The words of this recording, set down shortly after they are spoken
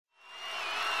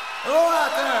Hello out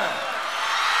there.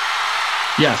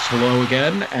 Yes, hello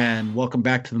again, and welcome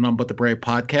back to the None But the Brave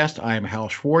podcast. I am Hal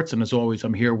Schwartz, and as always,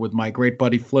 I'm here with my great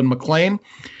buddy Flynn McLean.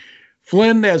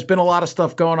 Flynn, there's been a lot of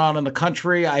stuff going on in the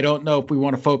country. I don't know if we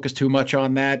want to focus too much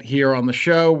on that here on the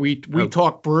show. We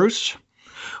talk Bruce.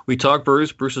 We talk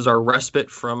Bruce. Bruce is our respite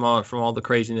from all the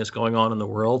craziness going on in the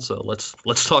world. So let's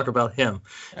talk about him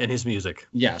and his music.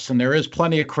 Yes, and there is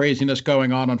plenty of craziness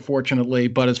going on, unfortunately.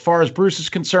 But as far as Bruce is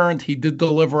concerned, he did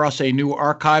deliver us a new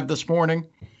archive this morning.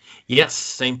 Yes,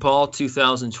 St. Paul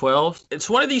 2012. It's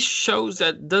one of these shows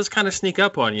that does kind of sneak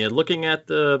up on you. Looking at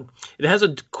it has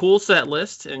a cool set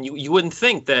list, and you wouldn't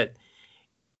think that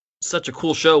such a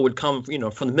cool show would come,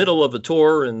 from the middle of a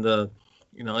tour in the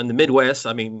Midwest.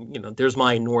 I mean, there's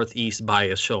my Northeast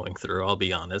bias showing through, I'll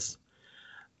be honest.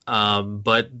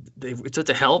 But it's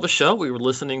a hell of a show. We were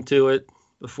listening to it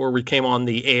before we came on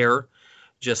the air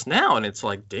just now, and it's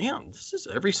like, damn,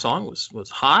 every song was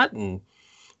hot and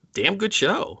damn good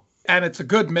show. And it's a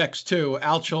good mix, too.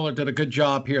 Al Chiller did a good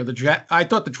job here. I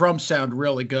thought the drums sound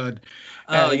really good.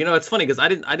 It's funny because I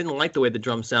didn't like the way the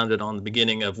drums sounded on the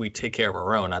beginning of We Take Care of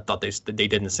Our Own. I thought they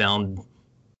didn't sound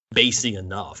bassy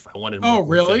enough. I wanted more. Oh,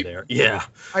 really? There. Yeah.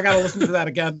 I got to listen to that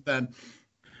again then.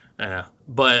 Yeah.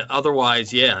 But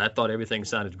otherwise, yeah, I thought everything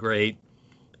sounded great.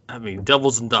 I mean,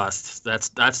 Devils and Dust. That's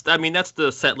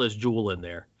the set list jewel in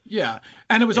there. Yeah,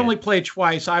 and it was only played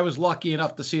twice. I was lucky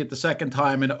enough to see it the second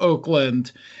time in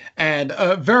Oakland, and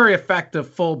a very effective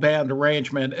full band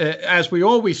arrangement. As we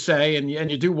always say, and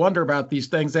you do wonder about these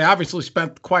things, they obviously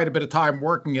spent quite a bit of time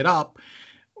working it up.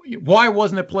 Why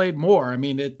wasn't it played more? I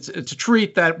mean, it's a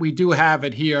treat that we do have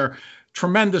it here.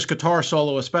 Tremendous guitar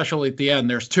solo, especially at the end.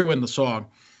 There's two in the song.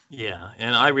 Yeah,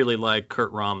 and I really like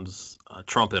Kurt Rahm's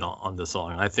trumpet on the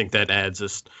song. I think that adds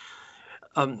just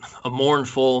a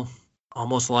mournful,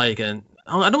 almost like I don't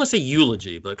want to say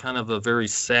eulogy, but kind of a very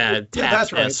sad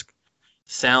tap-esque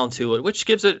sound to it, which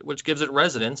gives it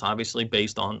resonance, obviously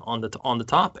based on the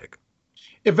topic.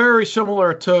 It's very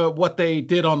similar to what they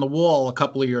did on The Wall a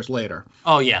couple of years later.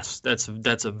 Oh yes, that's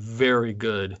a very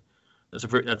good.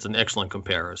 That's an excellent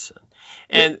comparison.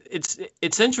 And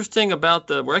it's interesting about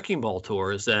the Wrecking Ball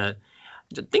tour is that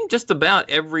I think just about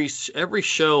every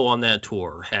show on that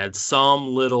tour had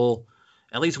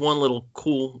at least one little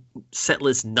cool set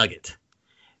list nugget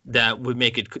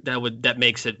that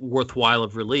makes it worthwhile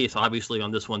of release. Obviously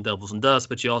on this one, Devils and Dust,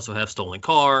 but you also have Stolen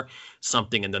Car,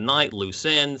 Something in the Night, Loose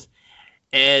Ends,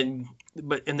 and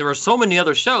there are so many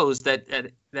other shows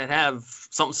that have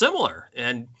something similar.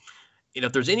 And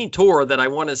if there's any tour that I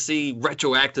want to see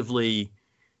retroactively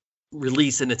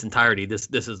release in its entirety, this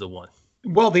is the one.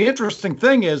 Well, the interesting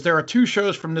thing is there are two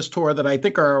shows from this tour that I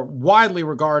think are widely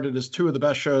regarded as two of the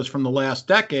best shows from the last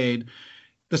decade.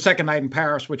 The Second Night in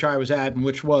Paris, which I was at, and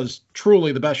which was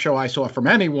truly the best show I saw from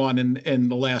anyone in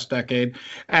the last decade.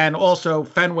 And also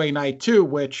Fenway Night 2,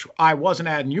 which I wasn't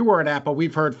at and you weren't at, but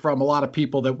we've heard from a lot of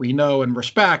people that we know and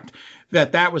respect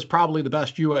that was probably the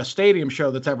best U.S. stadium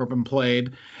show that's ever been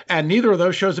played. And neither of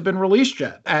those shows have been released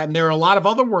yet. And there are a lot of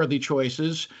other worthy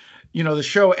choices. The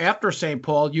show after St.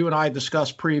 Paul, you and I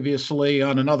discussed previously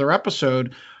on another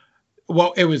episode.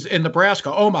 Well, it was in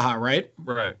Nebraska, Omaha, right?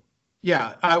 Right.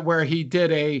 Yeah, where he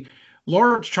did a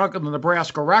large chunk of the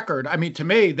Nebraska record. I mean, to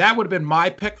me, that would have been my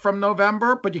pick from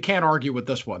November, but you can't argue with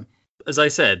this one. As I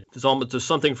said, there's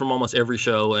something from almost every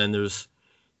show, and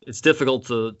it's difficult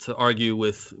to argue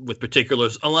with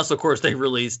particulars, unless, of course, they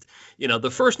released,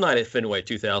 the first night at Fenway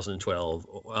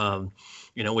 2012.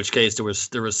 In which case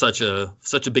there was such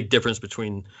a big difference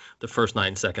between the first night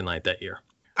and second night that year.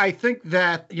 I think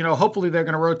that, hopefully they're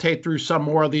going to rotate through some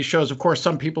more of these shows. Of course,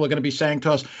 some people are going to be saying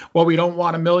to us, well, we don't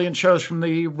want a million shows from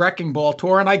the Wrecking Ball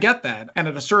tour. And I get that. And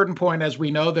at a certain point, as we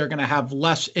know, they're going to have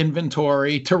less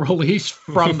inventory to release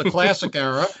from the classic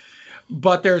era.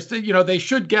 But they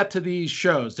should get to these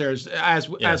shows. There's, as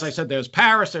I said, there's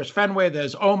Paris, there's Fenway,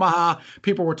 there's Omaha.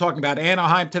 People were talking about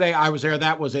Anaheim today. I was there.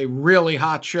 That was a really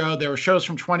hot show. There were shows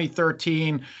from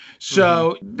 2013.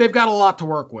 So they've got a lot to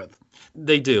work with.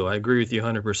 They do. I agree with you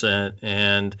 100%.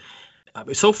 And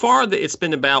so far, it's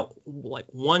been about like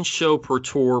one show per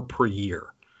tour per year.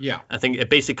 Yeah. I think it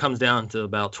basically comes down to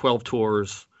about 12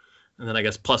 tours, and then I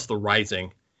guess plus the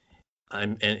Rising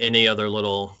and any other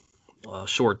little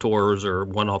short tours or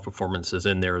one-off performances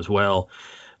in there as well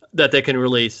that they can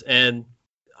release. And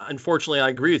unfortunately, I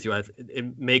agree with you.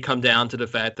 It may come down to the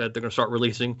fact that they're going to start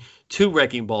releasing 2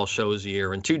 Wrecking Ball shows a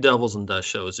year and 2 Devils and Dust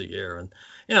shows a year. And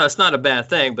it's not a bad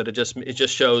thing, but it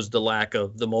just shows the lack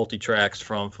of the multi-tracks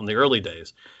from the early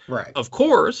days. Right. Of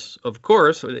course,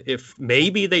 if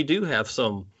maybe they do have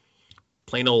some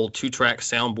plain old 2-track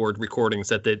soundboard recordings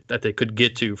that they could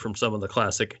get to from some of the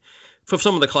classic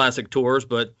tours.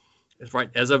 But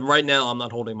as of right now, I'm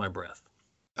not holding my breath.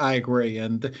 I agree.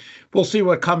 And we'll see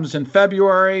what comes in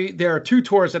February. There are 2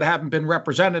 tours that haven't been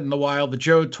represented in a while, the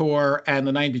Joe Tour and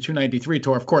the 92-93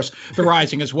 tour. Of course, the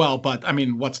Rising as well. But, I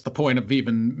mean, what's the point of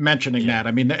even mentioning that?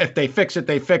 I mean, if they fix it,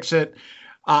 they fix it.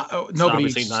 It's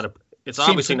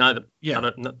obviously not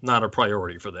a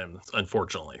priority for them,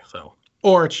 unfortunately. So,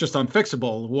 or it's just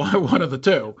unfixable, one of the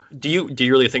two. Do you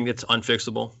really think it's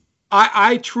unfixable?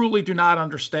 I truly do not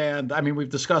understand. I mean, we've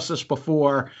discussed this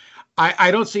before.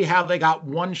 I don't see how they got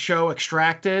one show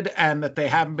extracted and that they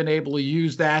haven't been able to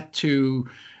use that to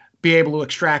be able to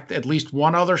extract at least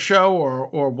one other show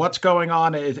or what's going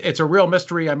on. It's a real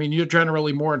mystery. I mean, you're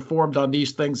generally more informed on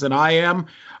these things than I am.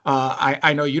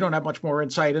 I know you don't have much more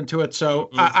insight into it.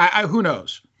 So who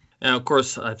knows? And of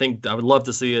course, I think I would love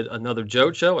to see another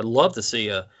Joe show. I'd love to see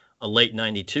a late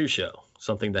 92 show,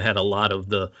 something that had a lot of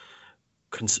the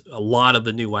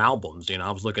new albums. You know,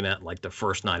 I was looking at like the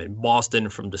first night in Boston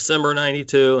from December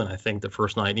 92, and I think the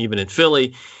first night even in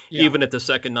Philly, even if the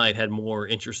second night had more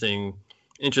interesting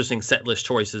set list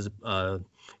choices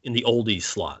in the oldies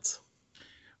slots.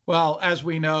 Well, as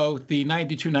we know, the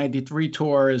 92-93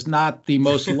 tour is not the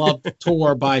most loved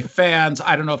tour by fans.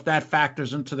 I don't know if that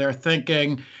factors into their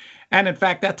thinking. And in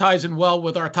fact, that ties in well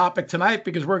with our topic tonight,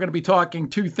 because we're going to be talking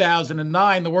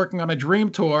 2009, the Working on a Dream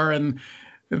tour. And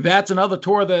that's another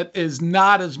tour that is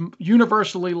not as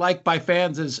universally liked by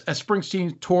fans as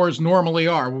Springsteen tours normally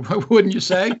are, wouldn't you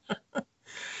say?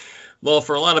 Well,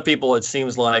 for a lot of people, it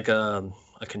seems like a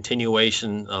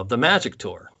continuation of the Magic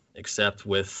Tour, except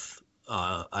with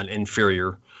an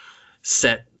inferior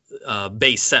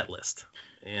base set list.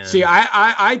 And see,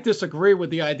 I disagree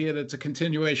with the idea that it's a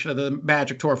continuation of the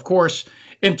Magic Tour. Of course,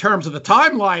 in terms of the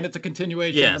timeline, it's a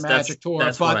continuation of the Magic Tour.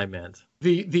 That's what I meant.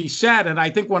 The set, and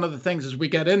I think one of the things as we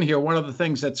get in here, one of the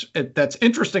things that's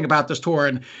interesting about this tour,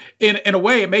 and in a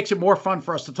way, it makes it more fun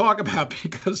for us to talk about,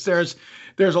 because there's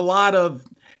a lot of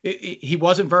he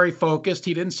wasn't very focused.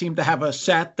 He didn't seem to have a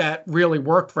set that really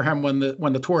worked for him when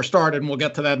the tour started, and we'll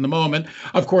get to that in a moment.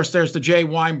 Of course, there's the Jay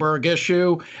Weinberg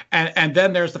issue, and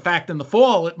then there's the fact in the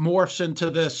fall it morphs into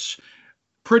this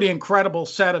pretty incredible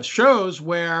set of shows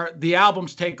where the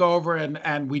albums take over,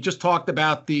 and we just talked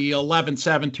about the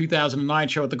 11/7/2009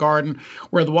 show at the Garden,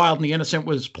 where The Wild and the Innocent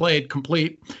was played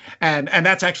complete, and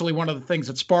that's actually one of the things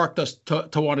that sparked us to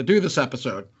want to do this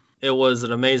episode. It was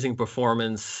an amazing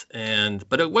performance,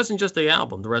 but it wasn't just the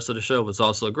album. The rest of the show was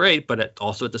also great, but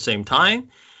also at the same time,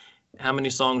 how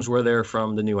many songs were there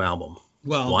from the new album?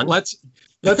 Well, one.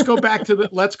 Let's go back to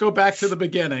the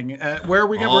beginning. Where are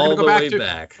we going? We're going to go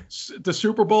back to the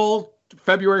Super Bowl,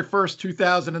 February 1st,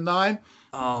 2009.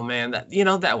 Oh man,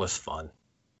 that was fun.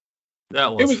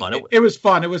 That was fun. It was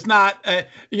fun. It was not,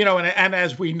 and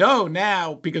as we know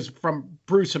now, because from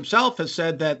Bruce himself has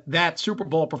said that Super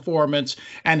Bowl performance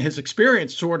and his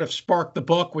experience sort of sparked the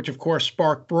book, which of course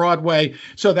sparked Broadway.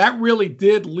 So that really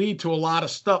did lead to a lot of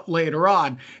stuff later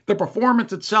on. The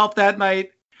performance itself that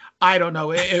night, I don't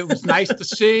know. It was nice to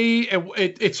see.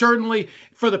 It certainly,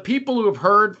 for the people who have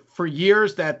heard for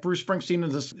years that Bruce Springsteen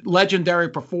is this legendary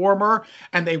performer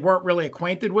and they weren't really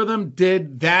acquainted with him,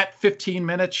 did that 15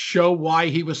 minutes show why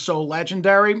he was so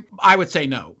legendary? I would say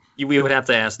no. We would have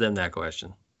to ask them that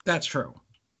question. That's true.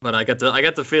 But I got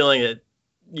the feeling that,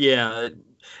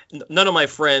 none of my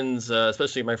friends,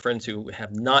 especially my friends who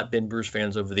have not been Bruce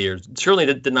fans over the years, certainly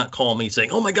did not call me saying,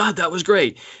 "Oh my God, that was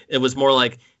great." It was more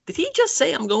like, did he just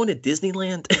say I'm going to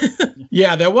Disneyland?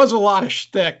 Yeah, there was a lot of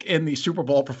shtick in the Super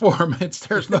Bowl performance.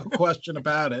 There's no question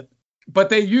about it. But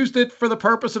they used it for the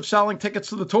purpose of selling tickets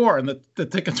to the tour, and the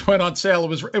tickets went on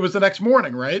sale. It was the next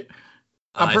morning, right?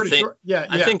 I'm pretty sure. Yeah,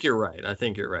 I think you're right.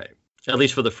 At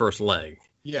least for the first leg.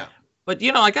 Yeah. But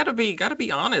I gotta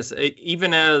be honest.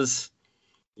 Even as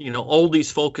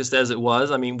oldies focused as it was,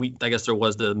 I mean, I guess there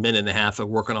was the minute and a half of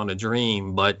Working on a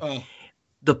Dream, but.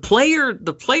 The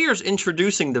players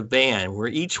introducing the band, where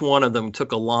each one of them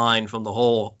took a line from the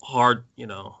whole hard,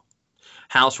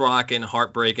 house rocking,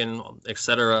 heartbreaking,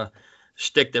 etc.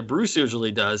 shtick that Bruce usually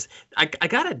does. I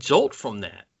got a jolt from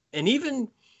that, and even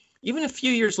a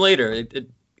few years later,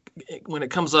 when it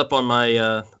comes up on my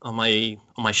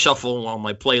shuffle, on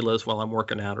my playlist while I'm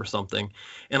working out or something,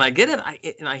 and I get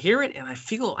it, and I hear it, and I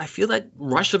feel that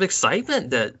rush of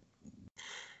excitement that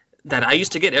I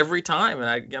used to get every time,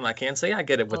 and I can't say I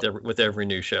get it with every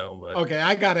new show. But. Okay,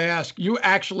 I got to ask, you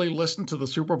actually listened to the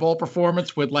Super Bowl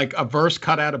performance with like a verse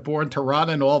cut out of Born to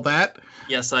Run and all that?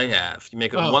 Yes, I have. You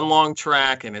make it one long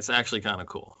track, and it's actually kind of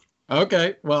cool.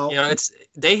 Okay, well,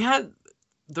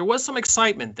 there was some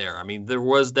excitement there. I mean, there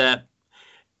was that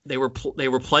they were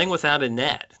playing without a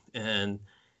net, and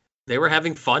they were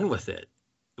having fun with it.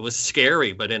 It was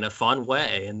scary, but in a fun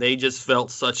way, and they just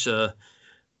felt such an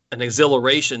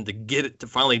exhilaration to get it to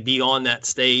finally be on that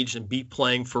stage and be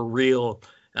playing for real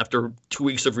after 2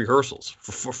 weeks of rehearsals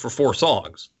for 4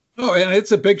 songs. Oh, and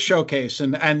it's a big showcase.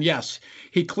 And yes,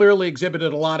 he clearly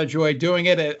exhibited a lot of joy doing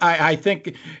it. I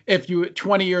think if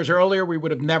 20 years earlier, we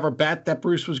would have never bet that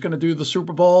Bruce was going to do the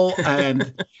Super Bowl.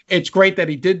 And it's great that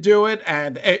he did do it.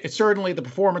 And certainly the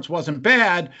performance wasn't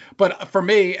bad. But for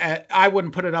me, I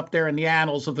wouldn't put it up there in the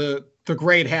annals of the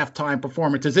great halftime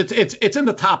performances. It's in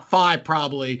the top 5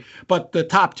 probably, but the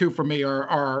top 2 for me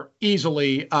are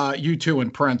easily U2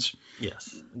 and Prince.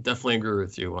 Yes, definitely agree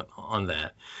with you on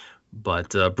that.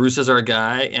 But Bruce is our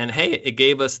guy, and hey, it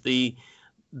gave us the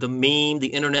meme, the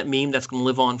internet meme that's going to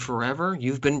live on forever.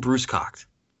 You've been Bruce cocked.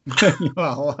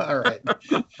 Well, all right.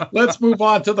 Let's move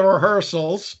on to the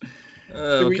rehearsals.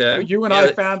 Okay. You and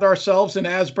I found ourselves in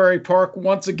Asbury Park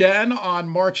once again on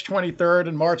March 23rd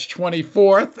and March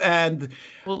 24th, and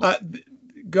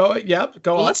go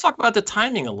on. Let's talk about the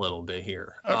timing a little bit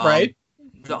here. Right.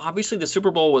 Obviously, the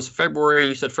Super Bowl was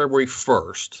February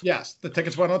 1st. Yes, the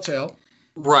tickets went on sale.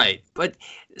 Right. But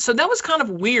so that was kind of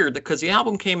weird because the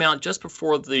album came out just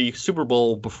before the Super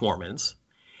Bowl performance.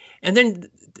 And then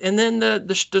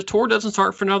the tour doesn't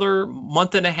start for another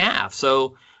month and a half.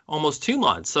 So almost 2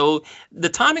 months. So the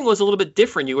timing was a little bit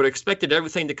different. You would have expected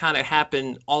everything to kind of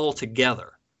happen all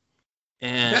together.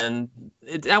 And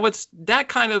that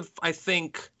kind of, I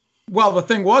think. Well, the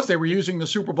thing was, they were using the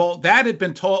Super Bowl. That had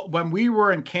been told when we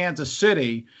were in Kansas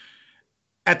City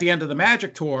at the end of the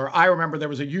Magic Tour. I remember there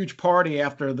was a huge party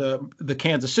after the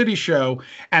Kansas City show,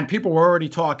 and people were already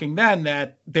talking then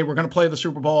that they were going to play the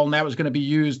Super Bowl, and that was going to be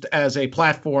used as a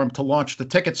platform to launch the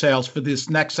ticket sales for this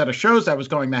next set of shows that was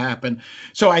going to happen.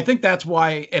 So I think that's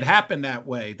why it happened that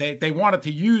way. They wanted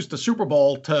to use the Super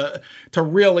Bowl to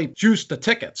really juice the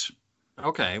tickets.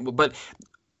 Okay, but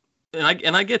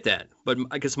and I get that, but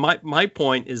I guess my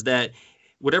point is that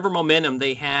whatever momentum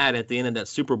they had at the end of that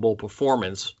Super Bowl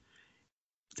performance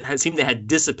seemed to have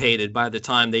dissipated by the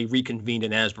time they reconvened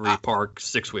in Asbury Park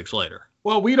 6 weeks later.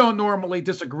 Well, we don't normally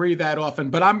disagree that often,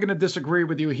 but I'm going to disagree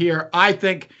with you here. I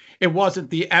think it wasn't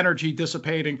the energy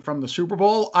dissipating from the Super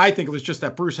Bowl. I think it was just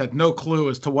that Bruce had no clue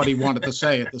as to what he wanted to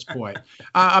say at this point.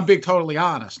 I'm being totally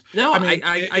honest. No, I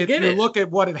get it. You look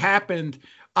at what had happened.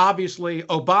 Obviously,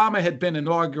 Obama had been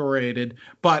inaugurated,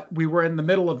 but we were in the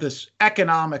middle of this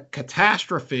economic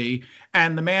catastrophe,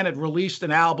 and the man had released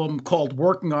an album called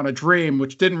Working on a Dream,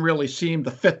 which didn't really seem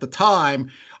to fit the time.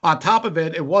 On top of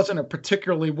it, it wasn't a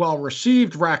particularly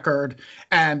well-received record,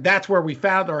 and that's where we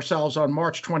found ourselves on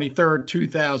March 23rd,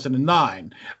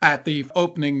 2009, at the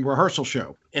opening rehearsal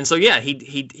show. And so, yeah,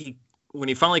 he when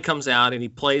he finally comes out and he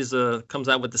comes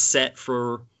out with the set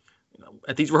for,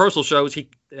 at these rehearsal shows,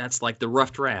 that's like the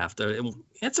rough draft.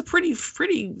 It's a pretty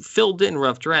filled in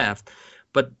rough draft,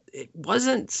 but it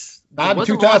wasn't. Not in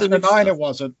 2009, it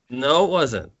wasn't. No, it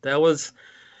wasn't. That was,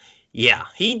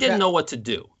 he didn't know what to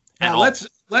do. Now let's,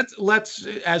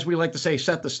 as we like to say,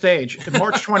 set the stage.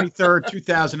 March 23rd,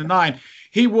 2009,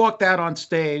 he walked out on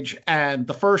stage, and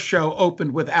the first show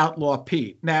opened with Outlaw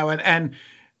Pete. Now, and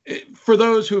for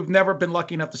those who have never been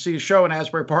lucky enough to see a show in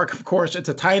Asbury Park, of course, it's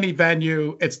a tiny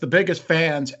venue. It's the biggest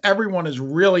fans. Everyone is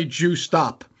really juiced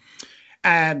up.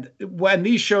 And when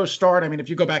these shows start, I mean, if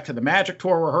you go back to the Magic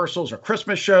Tour rehearsals or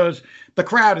Christmas shows, the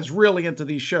crowd is really into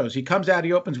these shows. He comes out,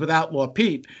 he opens with Outlaw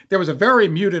Pete. There was a very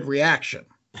muted reaction.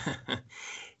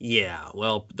 Yeah,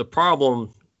 well, the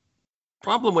problem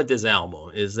with this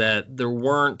album is that there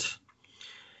weren't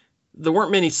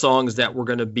many songs that were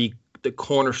going to be the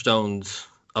cornerstones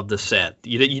of the set.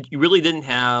 You really didn't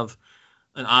have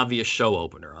an obvious show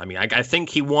opener. I mean, I think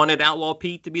he wanted Outlaw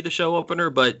Pete to be the show opener,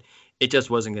 but it just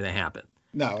wasn't going to happen.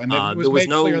 No, and it was made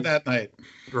clear that night.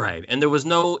 Right, and there was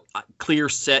no clear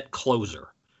set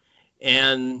closer.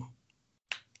 And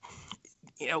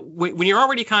when you're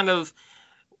already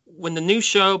when the new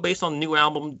show based on the new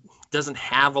album doesn't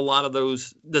have a lot of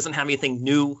those, doesn't have anything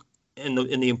new in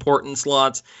the important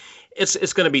slots,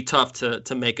 it's going to be tough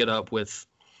to make it up with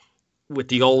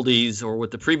the oldies or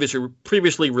with the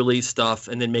previously released stuff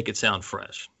and then make it sound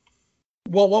fresh.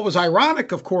 Well, what was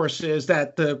ironic, of course, is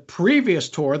that the previous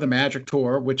tour, the Magic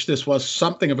Tour, which this was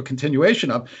something of a continuation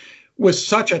of, was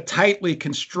such a tightly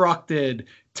constructed,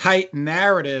 tight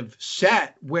narrative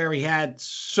set where he had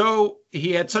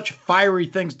such fiery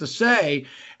things to say.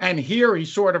 And here he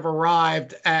sort of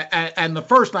arrived and the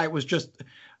first night was just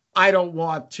I don't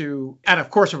want to, and of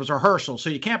course it was a rehearsal, so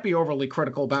you can't be overly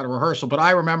critical about a rehearsal. But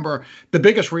I remember the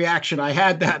biggest reaction I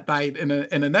had that night in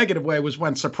a negative way was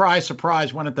when Surprise,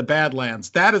 Surprise went into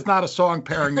Badlands. That is not a song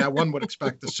pairing that one would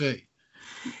expect to see.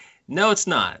 No, it's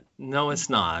not. No, it's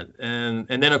not. And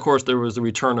then of course there was the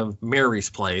return of Mary's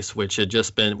Place, which had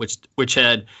just been which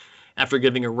had, after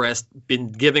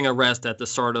been giving a rest at the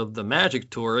start of the Magic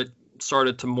Tour. It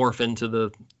started to morph into the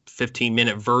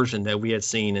 15-minute version that we had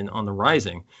seen on the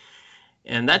Rising,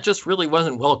 and that just really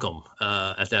wasn't welcome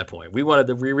at that point. We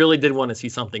really did want to see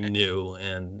something new,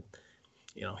 and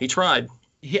he tried.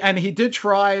 He did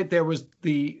try. There was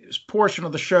the portion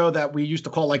of the show that we used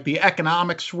to call like the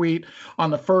economic suite.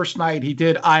 On the first night, he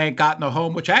did "I Ain't Got No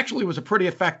Home," which actually was a pretty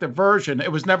effective version.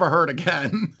 It was never heard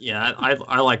again. Yeah,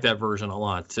 I like that version a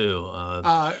lot too.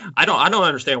 I don't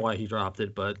understand why he dropped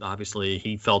it, but obviously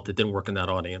he felt it didn't work in that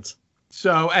audience.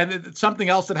 So, and something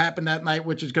else that happened that night,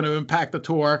 which is going to impact the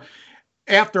tour.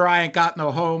 After "I Ain't Got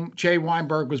No Home," Jay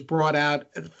Weinberg was brought out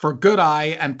for "Good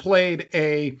Eye" and played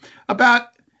about.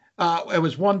 It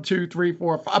was 1, 2, 3,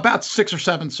 4, 5, about 6 or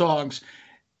 7 songs.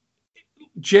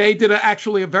 Jay did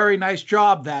actually a very nice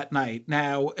job that night.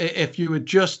 Now, if you had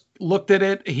just looked at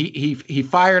it, he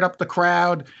fired up the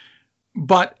crowd,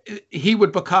 but he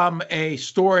would become a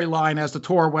storyline as the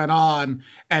tour went on,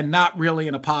 and not really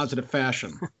in a positive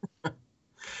fashion.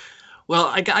 Well,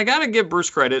 I got to give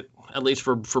Bruce credit, at least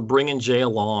for bringing Jay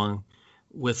along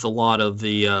with a lot of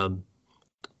the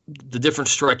different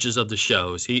stretches of the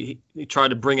shows. He tried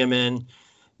to bring him in,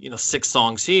 6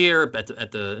 songs here in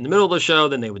the middle of the show.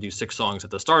 Then they would do 6 songs at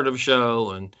the start of the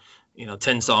show, and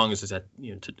 10 songs is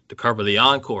to cover the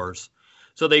encores.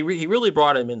 So he really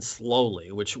brought him in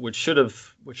slowly, which should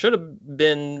have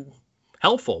been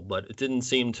helpful, but it didn't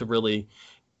seem to really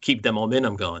keep the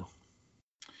momentum going.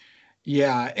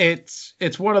 Yeah,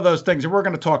 it's one of those things, and we're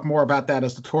going to talk more about that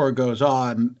as the tour goes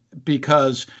on,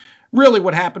 because really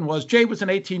what happened was Jay was an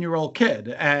 18-year-old kid,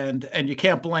 and you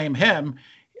can't blame him.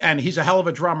 And he's a hell of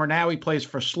a drummer now. He plays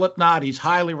for Slipknot. He's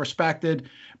highly respected,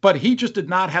 but he just did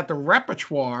not have the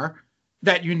repertoire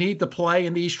that you need to play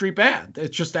in the E Street Band.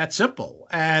 It's just that simple.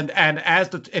 And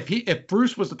if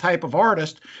Bruce was the type of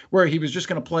artist where he was just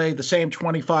going to play the same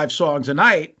 25 songs a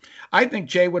night, I think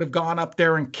Jay would have gone up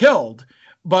there and killed.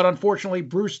 But unfortunately,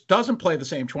 Bruce doesn't play the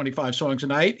same 25 songs a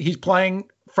night. He's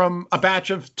playing from a batch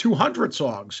of 200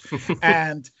 songs,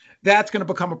 and that's going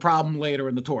to become a problem later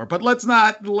in the tour. But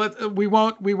we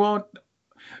won't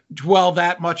dwell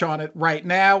that much on it right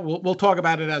now. We'll talk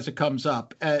about it as it comes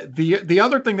up. The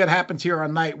other thing that happens here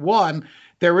on night 1,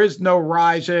 there is no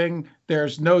rising.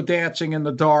 There's no dancing in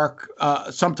the dark.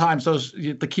 Sometimes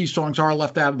the key songs are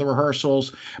left out of the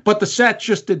rehearsals, but the set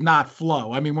just did not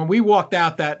flow. I mean, when we walked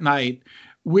out that night,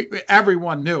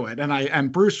 everyone knew it,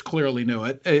 and Bruce clearly knew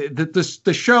it.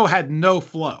 The show had no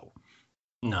flow.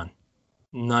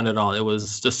 None at all. It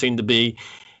just seemed to be.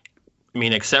 I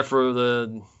mean, except for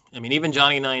even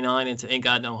Johnny 99 and "Ain't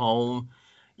Got No Home,"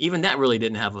 even that really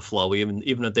didn't have a flow. Even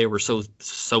if they were so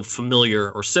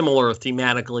familiar or similar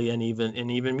thematically and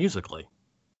even musically.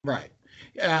 Right.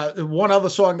 One other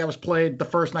song that was played the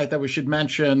first night that we should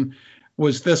mention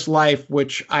was "This Life,"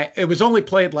 which it was only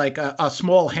played like a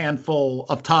small handful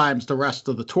of times the rest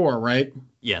of the tour, right?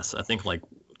 Yes, I think like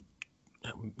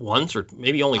once or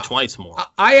maybe only twice more.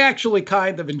 I actually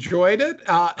kind of enjoyed it.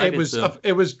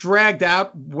 It was dragged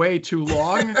out way too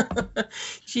long.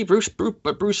 Gee,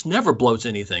 but Bruce never blows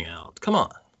anything out. Come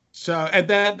on. So, and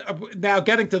then now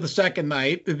getting to the second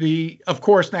night, of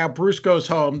course now Bruce goes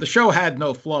home. The show had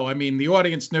no flow. I mean, the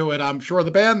audience knew it. I'm sure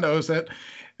the band knows it.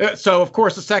 So, of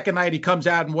course, the second night he comes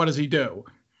out, and what does he do?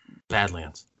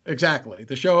 Badlands. Exactly.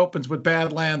 The show opens with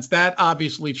Badlands. That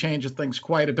obviously changes things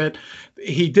quite a bit.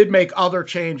 He did make other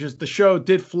changes. The show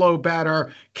did flow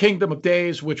better. Kingdom of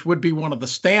Days, which would be one of the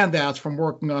standouts from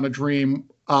Working on a Dream,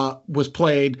 was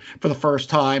played for the first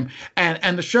time.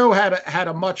 And the show had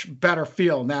a much better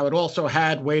feel. Now, it also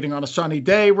had Waiting on a Sunny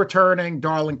Day returning,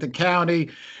 Darlington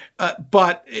County.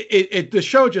 But the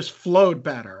show just flowed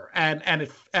better, and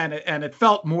it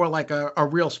felt more like a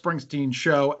real Springsteen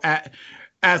show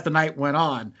as the night went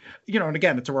on. And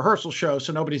again, it's a rehearsal show,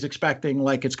 so nobody's expecting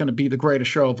like it's going to be the greatest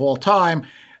show of all time.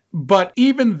 But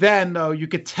even then, though, you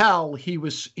could tell he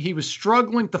was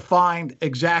struggling to find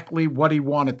exactly what he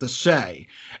wanted to say,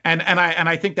 and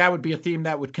I think that would be a theme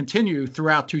that would continue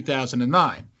throughout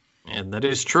 2009. And that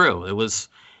is true. It was,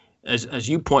 as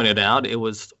you pointed out, it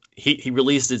was. He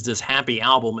released this happy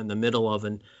album in the middle of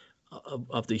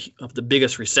the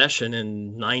biggest recession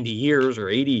in 90 years or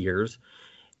 80 years.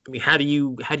 I mean, how do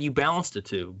you balance the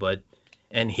two?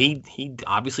 And he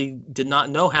obviously did not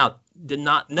know how did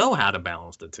not know how to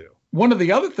balance the two. One of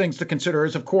the other things to consider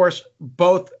is, of course,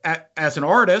 both as an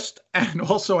artist and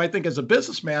also, I think, as a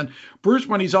businessman, Bruce,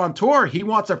 when he's on tour, he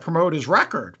wants to promote his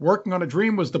record. Working on a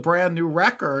Dream was the brand new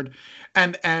record.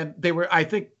 And they were, I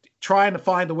think, trying to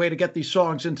find a way to get these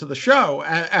songs into the show.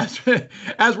 As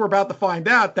we're about to find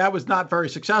out, that was not very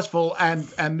successful.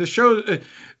 And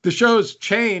the shows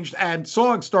changed and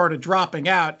songs started dropping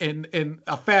out in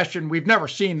a fashion we've never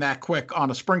seen that quick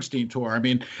on a Springsteen tour. I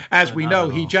mean, as we know,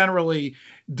 he generally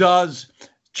does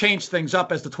change things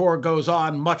up as the tour goes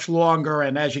on much longer.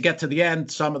 And as you get to the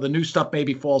end, some of the new stuff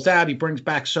maybe falls out. He brings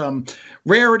back some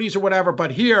rarities or whatever.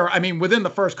 But here, I mean, within the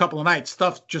first couple of nights,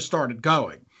 stuff just started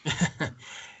going.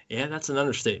 Yeah, that's an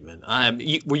understatement.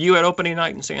 Were you at opening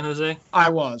night in San Jose? I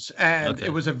was. And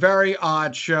It was a very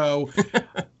odd show.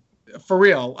 For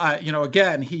real.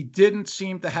 Again, he didn't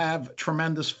seem to have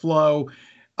tremendous flow.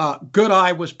 Good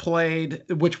Eye was played,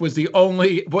 which was the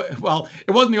only, well,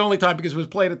 it wasn't the only time because it was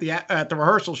played at the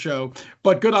rehearsal show,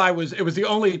 but Good Eye it was the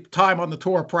only time on the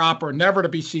tour proper, never to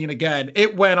be seen again.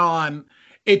 It went on.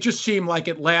 It just seemed like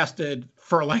it lasted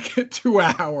for like 2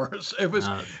 hours. It was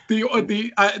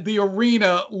the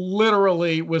arena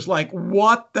literally was like,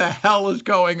 what the hell is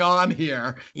going on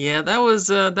here? Yeah, that was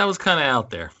kind of out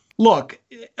there. Look,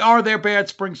 are there bad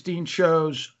Springsteen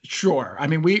shows? Sure. I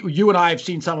mean, you and I have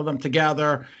seen some of them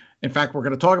together. In fact, we're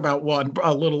going to talk about one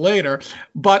a little later.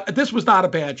 But this was not a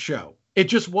bad show. It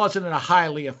just wasn't a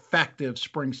highly effective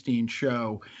Springsteen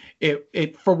show.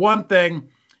 It for one thing,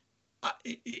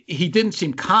 he didn't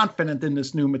seem confident in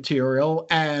this new material,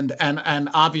 and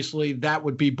obviously that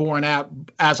would be borne out,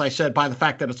 as I said, by the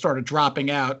fact that it started dropping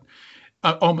out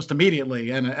almost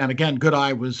immediately. And again, Good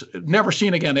Eye was never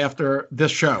seen again after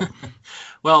this show.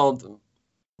 Well,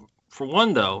 for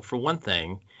one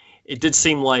thing, it did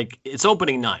seem like it's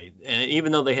opening night, and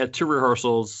even though they had 2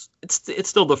 rehearsals, it's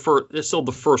still the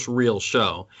first real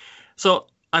show. So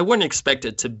I wouldn't expect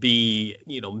it to be,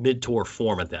 mid-tour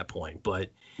form at that point. But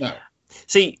no.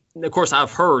 See, of course,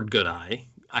 I've heard Good Eye.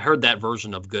 I heard that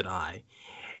version of Good Eye,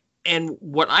 and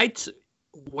what I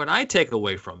take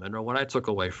away from it, or what I took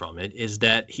away from it, is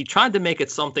that he tried to make it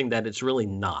something that it's really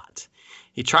not.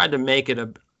 He tried to make it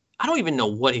I don't even know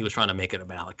what he was trying to make it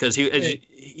about, because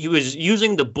he was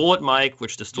using the bullet mic,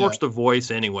 which distorts the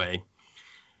voice anyway,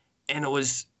 and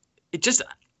it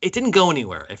didn't go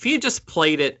anywhere. If he had just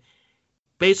played it,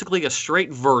 basically a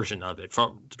straight version of it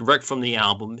direct from the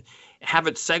album, have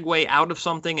it segue out of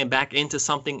something and back into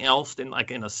something else in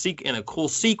a cool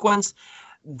sequence,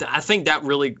 I think that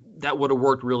would have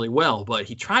worked really well. But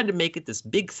he tried to make it this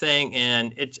big thing,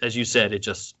 and it, as you said, it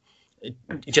just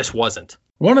wasn't.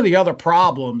 One of the other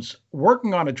problems,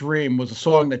 Working on a Dream was a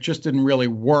song that just didn't really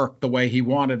work the way he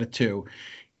wanted it to.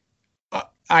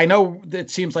 I know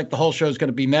it seems like the whole show is going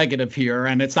to be negative here,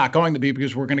 and it's not going to be,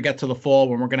 because we're going to get to the fall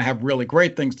when we're going to have really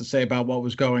great things to say about what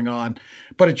was going on.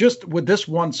 But it just, with this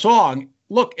one song,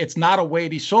 look, it's not a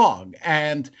weighty song.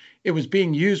 And it was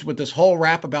being used with this whole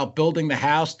rap about building the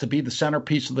house to be the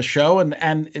centerpiece of the show.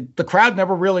 And the crowd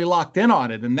never really locked in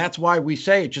on it. And that's why we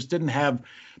say it just didn't have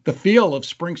the feel of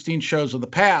Springsteen shows of the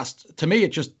past. To me,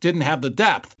 it just didn't have the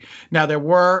depth. Now, there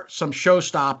were some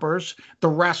showstoppers. The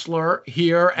Wrestler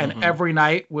here and Every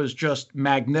Night was just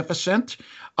magnificent.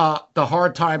 The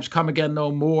Hard Times Come Again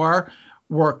No More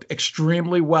worked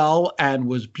extremely well and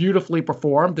was beautifully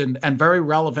performed and very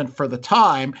relevant for the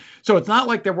time. So it's not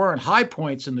like there weren't high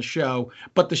points in the show,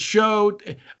 but the show,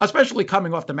 especially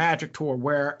coming off the Magic Tour,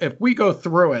 where if we go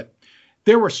through it,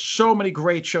 there were so many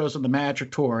great shows on the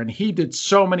Magic Tour, and he did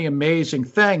so many amazing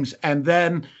things, and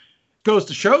then goes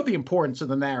to show the importance of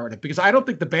the narrative, because I don't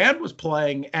think the band was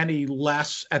playing any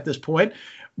less at this point,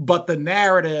 but the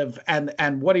narrative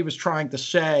and what he was trying to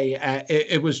say,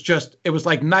 it was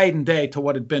like night and day to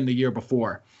what had been the year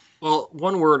before. Well,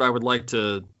 one word I would like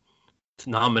to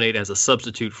nominate as a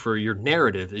substitute for your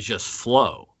narrative is just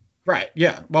flow. Right.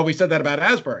 Yeah. Well, we said that about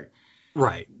Asbury.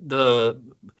 Right.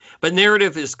 But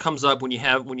narrative comes up when you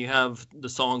have the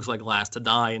songs like Last to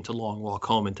Die, Into Long Walk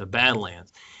Home, Into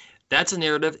Badlands. That's a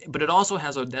narrative, but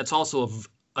that's also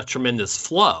a tremendous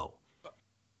flow,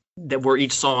 that where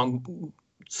each song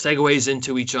segues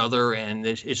into each other, and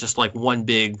it's just like one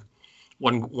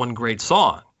great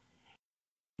song.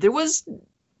 He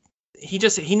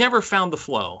never found the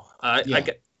flow.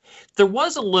 There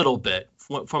was a little bit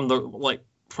from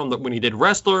when he did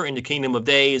Wrestler into Kingdom of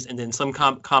Days, and then some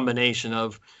combination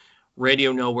of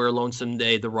Radio Nowhere, Lonesome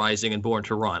Day, The Rising, and Born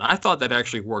to Run. I thought that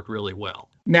actually worked really well.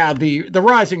 Now, the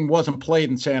Rising wasn't played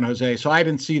in San Jose, so I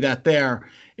didn't see that there.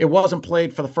 It wasn't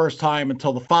played for the first time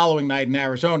until the following night in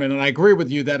Arizona, and I agree with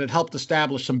you that it helped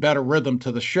establish some better rhythm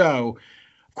to the show.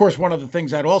 Of course, one of the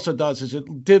things that also does is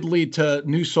it did lead to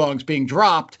new songs being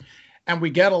dropped. And we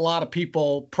get a lot of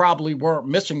people probably weren't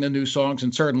missing the new songs.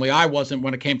 And certainly I wasn't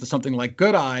when it came to something like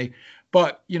Good Eye.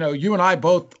 But, you and I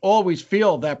both always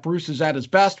feel that Bruce is at his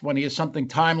best when he has something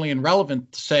timely and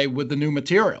relevant to say with the new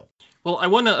material. Well, I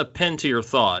want to append to your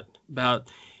thought about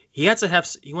he needs to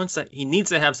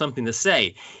have something to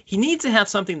say. He needs to have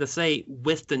something to say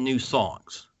with the new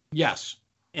songs. Yes.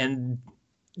 And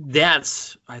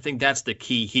I think that's the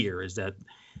key here, is that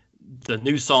the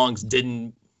new songs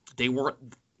didn't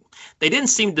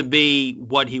seem to be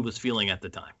what he was feeling at the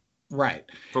time. Right.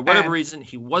 For whatever reason,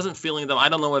 he wasn't feeling them. I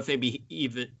don't know if maybe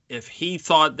even if he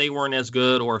thought they weren't as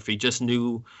good, or if he just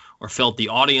knew or felt the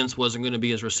audience wasn't going to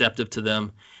be as receptive to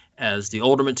them as the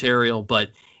older material.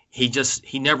 But I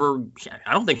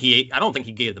don't think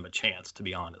he gave them a chance, to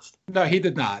be honest. No, he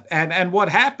did not. And what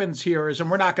happens here is,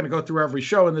 and we're not going to go through every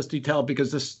show in this detail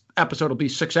because this episode will be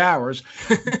 6 hours.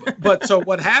 But so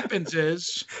what happens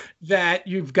is that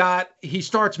he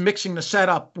starts mixing the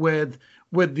setup with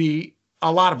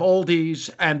a lot of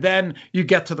oldies, and then you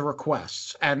get to the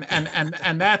requests. And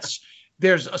that's,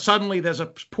 there's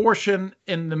a portion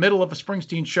in the middle of a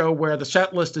Springsteen show where the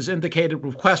set list is indicated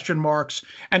with question marks,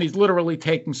 and he's literally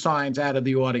taking signs out of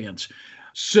the audience.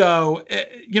 So,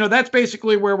 that's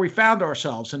basically where we found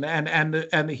ourselves.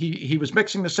 And he was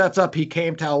mixing the sets up. He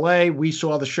came to LA. We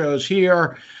saw the shows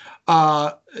here.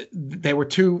 They were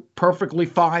two perfectly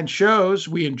fine shows.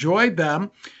 We enjoyed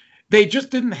them. They just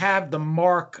didn't have the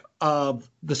mark of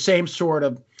the same sort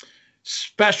of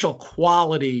special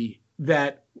quality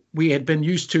that we had been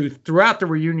used to throughout the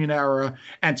reunion era,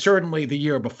 and certainly the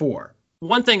year before.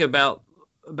 One thing about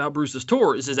Bruce's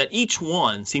tour is that each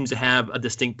one seems to have a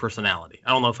distinct personality. I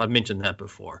don't know if I've mentioned that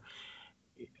before.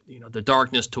 The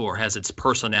Darkness tour has its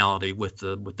personality with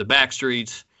the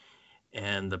Backstreets,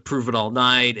 and the Prove It All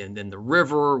Night, and then the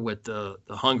River with the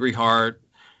Hungry Heart.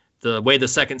 The way the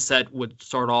second set would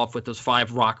start off with those 4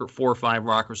 or 5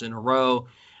 rockers in a row.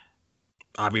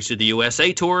 Obviously, the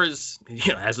USA tour has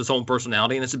its own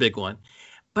personality, and it's a big one.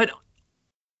 But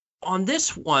on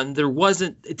this one,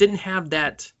 it didn't have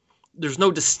that. There's no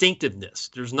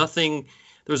distinctiveness. There's nothing.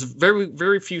 There's very,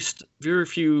 very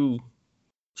few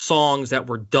songs that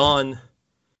were done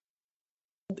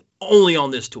only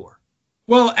on this tour.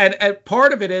 Well, and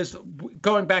part of it is,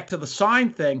 going back to the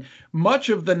sign thing, much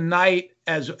of the night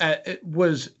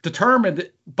was determined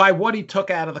by what he took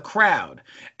out of the crowd.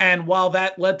 And while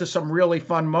that led to some really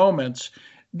fun moments,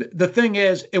 the thing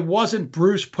is, it wasn't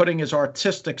Bruce putting his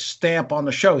artistic stamp on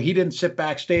the show. He didn't sit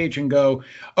backstage and go,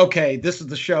 okay, this is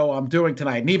the show I'm doing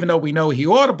tonight. And even though we know he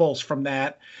audibles from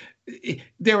that,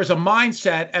 there was a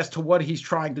mindset as to what he's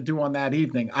trying to do on that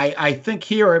evening. I think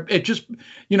here it just,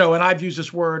 and I've used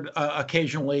this word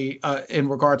occasionally in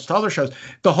regards to other shows,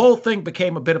 the whole thing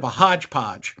became a bit of a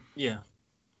hodgepodge. Yeah.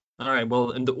 All right.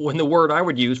 Well, and when the word I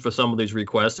would use for some of these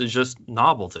requests is just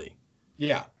novelty.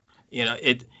 Yeah.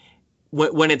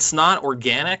 When it's not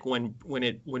organic, when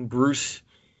Bruce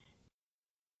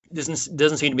doesn't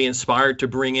seem to be inspired to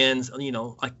bring in,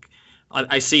 like,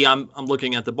 I see. I'm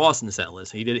looking at the Boston set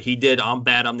list. He did I'm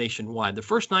Bad, I'm Nationwide. The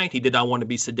first night he did I Want to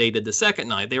Be Sedated. The second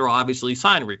night they were obviously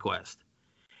sign requests,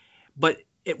 but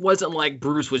it wasn't like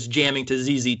Bruce was jamming to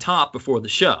ZZ Top before the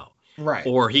show, right?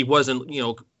 Or he wasn't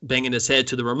banging his head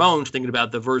to the Ramones thinking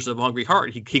about the version of Hungry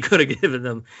Heart he could have given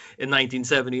them in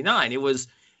 1979.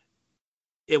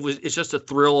 It's just a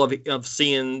thrill of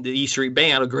seeing the E Street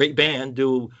Band, a great band,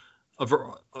 do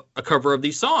a cover of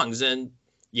these songs, and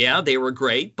yeah, they were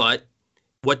great, but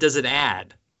what does it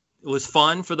add? It was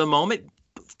fun for the moment,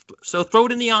 so throw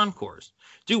it in the encores.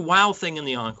 Do Wild Thing in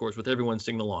the encores with everyone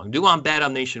singing along. Do I'm Bad,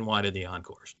 I'm Nationwide in the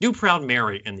encores. Do Proud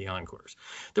Mary in the encores.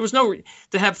 There was no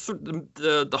to have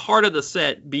the heart of the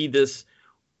set be this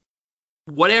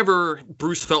whatever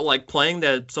Bruce felt like playing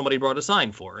that somebody brought a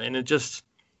sign for, and it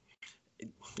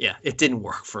didn't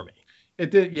work for me. It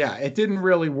did, yeah. It didn't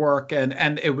really work,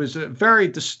 and it was a very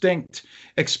distinct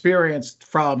experience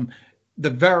from the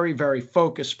very, very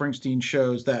focused Springsteen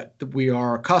shows that we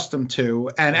are accustomed to,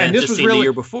 and this was really the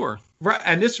year before, right?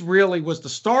 And this really was the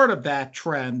start of that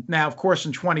trend. Now, of course,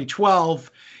 in 2012,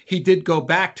 he did go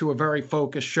back to a very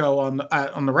focused show on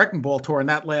the Wrecking Ball tour, and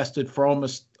that lasted for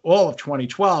almost all of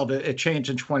 2012. It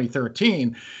changed in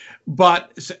 2013.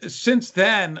 But since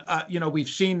then, we've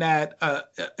seen that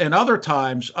in other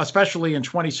times, especially in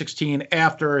 2016,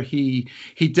 after he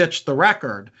ditched the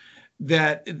record,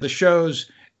 that the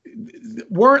shows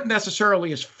weren't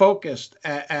necessarily as focused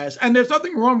as, and there's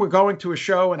nothing wrong with going to a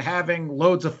show and having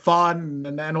loads of fun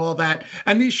and all that.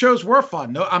 And these shows were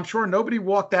fun. No, I'm sure nobody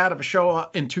walked out of a show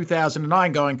in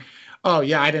 2009 going, Oh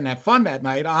yeah, I didn't have fun that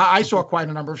night. I saw quite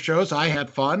a number of shows. I had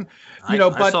fun, I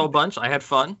but saw a bunch. I had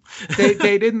fun.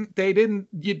 they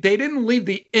didn't leave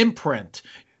the imprint.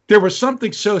 There was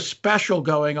something so special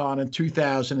going on in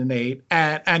 2008,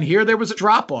 and here there was a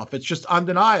drop off. It's just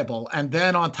undeniable. And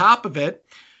then on top of it,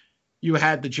 you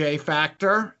had the J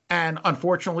factor, and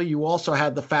unfortunately, you also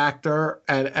had the factor,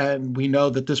 and we know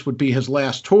that this would be his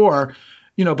last tour.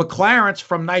 But Clarence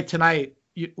from night to night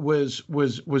was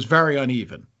very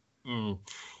uneven. Mm,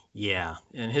 yeah,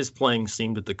 and his playing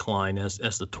seemed to decline as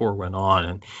the tour went on,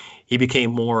 and he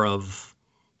became more of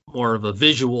a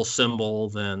visual symbol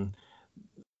than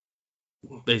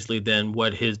what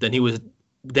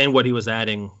he was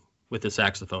adding with the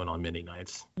saxophone on many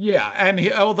nights. Yeah, and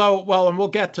and we'll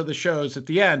get to the shows at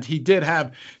the end, he did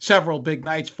have several big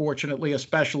nights, fortunately,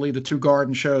 especially the two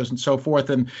Garden shows and so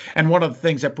forth. And one of the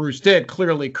things that Bruce did,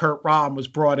 clearly Kurt Rahm was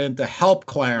brought in to help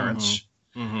Clarence.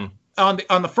 Mm-hmm.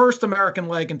 On the first American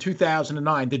leg in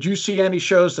 2009, did you see any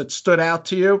shows that stood out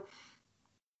to you?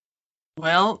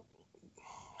 Well,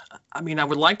 I mean, I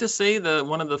would like to say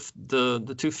one of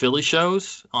the two Philly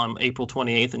shows on April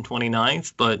 28th and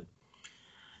 29th, but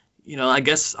I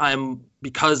guess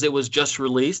because it was just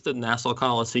released, the Nassau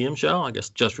Coliseum show. I guess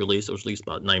just released. It was released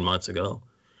about 9 months ago.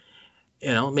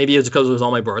 Maybe it's because it was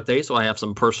on my birthday, so I have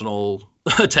some personal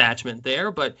attachment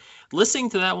there. But listening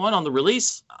to that one on the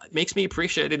release makes me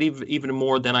appreciate it even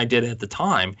more than I did at the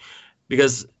time,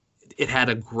 because it had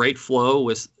a great flow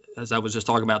with, as I was just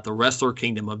talking about, the Wrestler,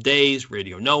 Kingdom of Days,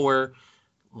 Radio Nowhere,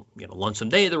 Lonesome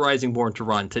Day, The Rising Born to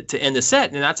Run to end the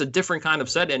set. And that's a different kind of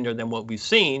set ender than what we've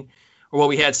seen, or what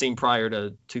we had seen prior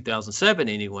to 2007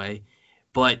 anyway.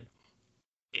 But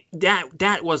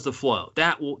that was the flow.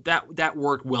 That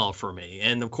worked well for me.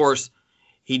 And of course,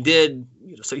 he did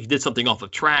something off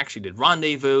of tracks. He did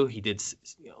Rendezvous. He did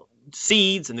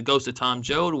Seeds and The Ghost of Tom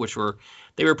Joad, which were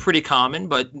pretty common.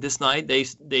 But this night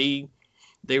they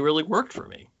really worked for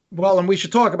me. Well, and we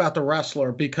should talk about The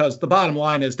Wrestler, because the bottom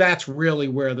line is that's really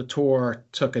where the tour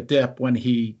took a dip when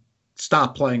he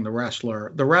stopped playing The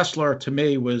Wrestler. The Wrestler to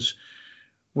me was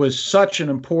such an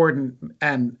important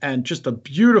and just a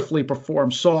beautifully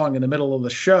performed song in the middle of the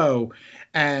show.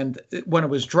 And when it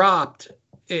was dropped,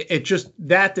 it just,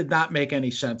 that did not make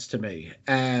any sense to me.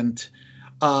 And,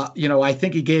 I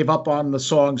think he gave up on the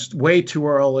songs way too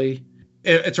early.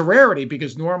 It's a rarity,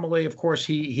 because normally, of course,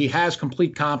 he has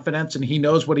complete confidence and he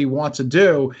knows what he wants to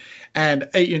do. And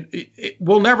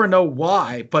we'll never know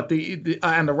why, but the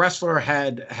Wrestler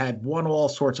had won all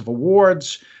sorts of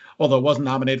awards, although it wasn't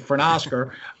nominated for an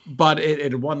Oscar, but it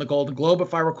had won the Golden Globe,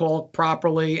 if I recall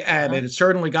properly, and it had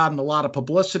certainly gotten a lot of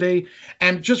publicity,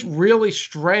 and just really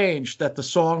strange that the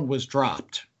song was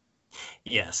dropped.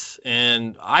 Yes,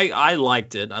 and I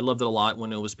liked it. I loved it a lot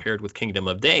when it was paired with Kingdom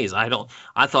of Days. I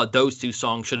thought those two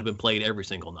songs should have been played every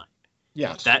single night.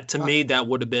 Yes. That, to me, that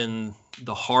would have been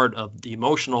the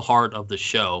emotional heart of the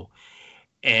show.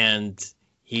 And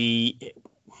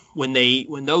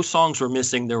when those songs were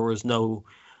missing, there's no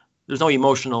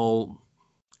emotional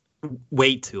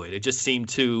weight to it. It just seemed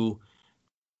too,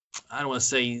 I don't want to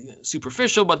say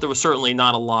superficial, but there was certainly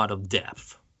not a lot of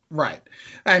depth. Right.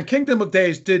 And Kingdom of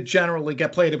Days did generally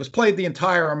get played. It was played the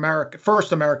entire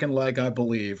first American leg, I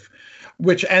believe,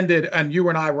 which ended, and you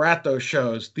and I were at those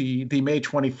shows, the May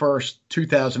 21st,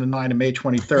 2009 and May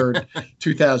 23rd,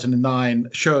 2009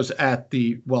 shows at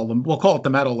we'll call it the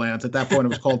Meadowlands. At that point, it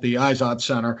was called the Izod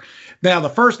Center. Now, the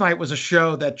first night was a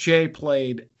show that Jay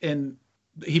played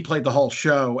he played the whole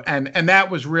show. And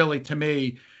that was really, to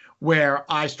me, where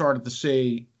I started to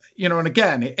see, and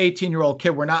again, 18-year-old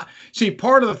kid,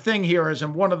 part of the thing here is,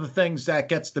 and one of the things that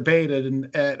gets debated,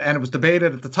 and it was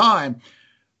debated at the time,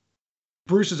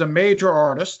 Bruce is a major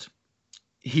artist.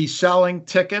 He's selling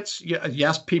tickets.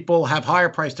 Yes, people have higher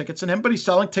price tickets than him, but he's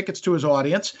selling tickets to his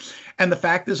audience. And the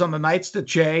fact is, on the nights that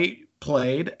Jay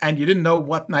played, and you didn't know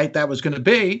what night that was going to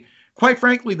be, quite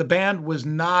frankly, the band was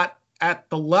not at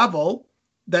the level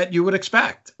that you would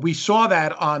expect. We saw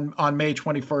that on May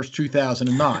 21st,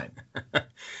 2009.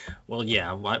 Well,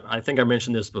 yeah, I think I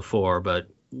mentioned this before, but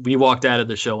we walked out of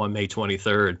the show on May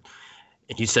 23rd,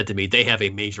 and you said to me, they have a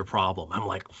major problem. I'm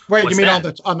like, wait, you mean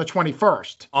that? on the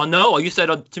 21st? Oh, no, you said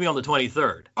to me on the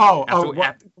 23rd.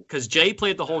 Because Jay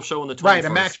played the whole show on the 21st. Right,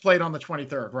 and Max played on the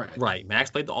 23rd, right. Right,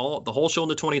 Max played the whole show on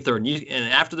the 23rd.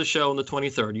 And after the show on the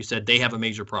 23rd, you said they have a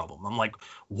major problem. I'm like,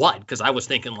 what? Because I was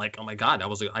thinking, like, oh my God,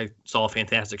 I saw a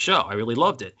fantastic show. I really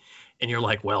loved it. And you're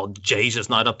like, well, Jay's just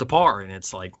not up to par. And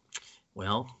it's like,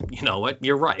 well, you know what?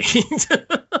 You're right.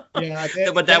 Yeah,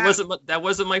 but that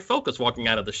wasn't my focus walking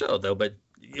out of the show, though. But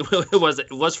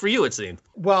it was for you, it seemed.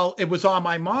 Well, it was on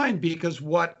my mind, because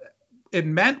what it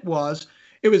meant was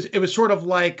it was sort of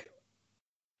like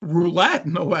roulette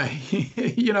in a way.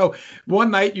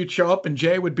 One night you'd show up and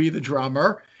Jay would be the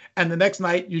drummer, and the next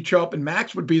night you'd show up and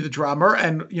Max would be the drummer.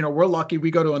 And we're lucky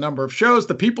we go to a number of shows.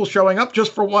 The people showing up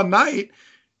just for one night,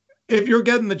 if you're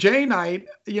getting the Jay night,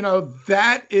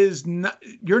 that is not,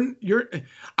 you're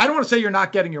I don't want to say you're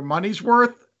not getting your money's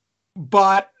worth,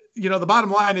 but the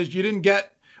bottom line is you didn't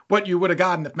get what you would have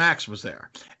gotten if Max was there.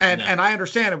 And I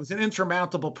understand it was an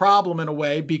insurmountable problem in a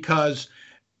way, because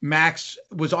Max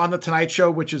was on the Tonight Show,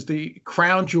 which is the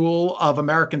crown jewel of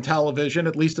American television,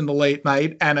 at least in the late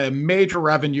night, and a major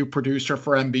revenue producer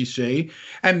for NBC.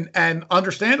 And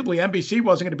understandably, NBC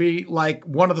wasn't going to be like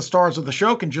one of the stars of the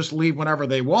show can just leave whenever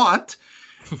they want.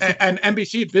 And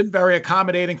NBC had been very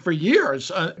accommodating for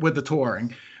years with the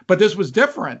touring, but this was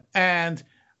different. And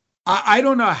I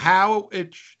don't know how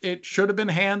it should have been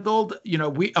handled.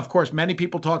 Of course, many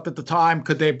people talked at the time,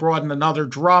 could they broaden another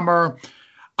drummer?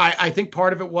 I think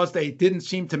part of it was they didn't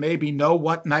seem to maybe know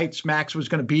what nights Max was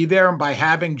going to be there. And by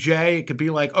having Jay, it could be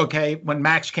like, okay, when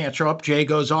Max can't show up, Jay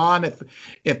goes on.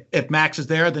 If Max is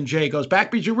there, then Jay goes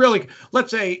back. Because let's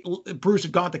say Bruce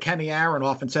had gone to Kenny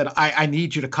Aronoff and said, I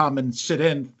need you to come and sit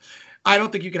in. I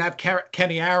don't think you can have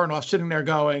Kenny Aronoff sitting there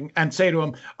going and say to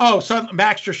him, oh, so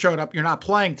Max just showed up, you're not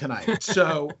playing tonight.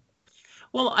 So,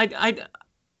 well,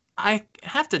 I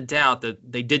have to doubt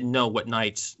that they didn't know what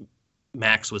nights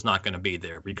Max was not going to be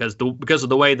there, because of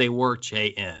the way they worked Jay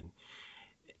in.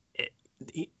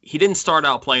 He didn't start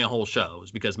out playing whole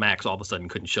shows because Max all of a sudden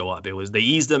couldn't show up. It was they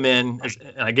eased him in,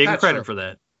 and I gave him credit for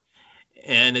that.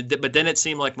 But then it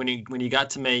seemed like when you got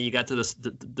to May, you got to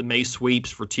the May sweeps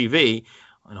for TV,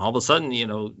 and all of a sudden,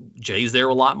 Jay's there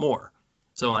a lot more.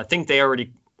 So I think they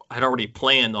had already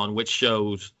planned on which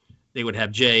shows they would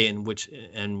have Jay and which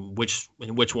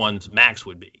ones Max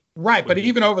would be. Right, but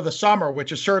even over the summer,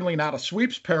 which is certainly not a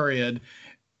sweeps period,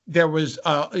 there was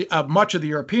much of the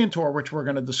European tour, which we're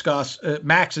going to discuss.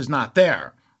 Max is not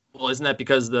there. Well, isn't that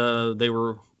because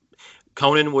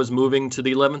Conan was moving to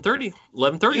the 11:30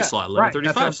 slot,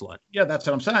 11:35 slot? Yeah, that's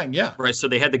what I'm saying. Yeah, right. So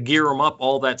they had to gear him up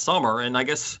all that summer, and I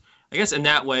guess in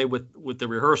that way, with the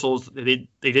rehearsals, they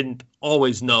didn't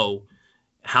always know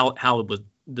how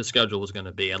the schedule was going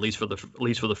to be, at least for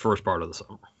the first part of the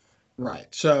summer. Right.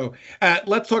 So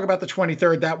let's talk about the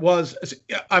 23rd. That was,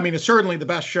 it's certainly the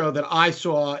best show that I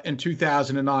saw in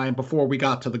 2009 before we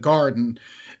got to the Garden.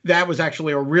 That was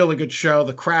actually a really good show.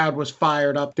 The crowd was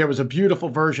fired up. There was a beautiful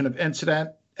version of Incident,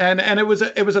 and it was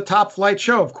a top flight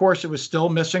show. Of course, it was still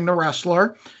missing the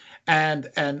wrestler,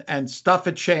 and stuff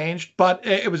had changed, but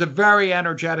it was a very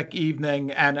energetic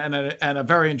evening and a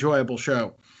very enjoyable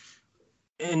show.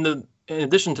 In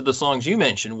addition to the songs you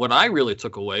mentioned, what I really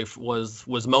took away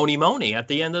was Moni Moni at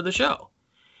the end of the show.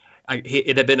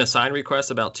 It had been a sign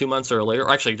request about 2 months earlier,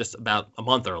 or actually just about a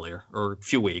month earlier, or a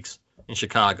few weeks, in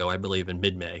Chicago, I believe in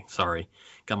mid-May. Sorry,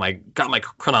 got my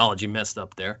chronology messed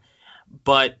up there.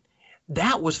 But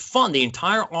that was fun. The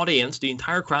entire audience, the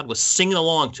entire crowd was singing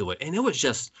along to it, and it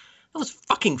was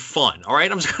fucking fun. All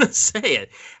right, I'm just gonna say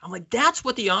it. I'm like, that's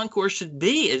what the encore should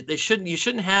be. You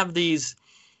shouldn't have these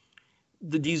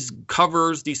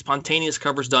covers, these spontaneous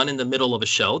covers done in the middle of a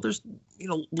show. There's,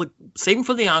 save them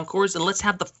for the encores, and let's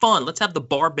have the fun. Let's have the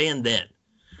bar band then.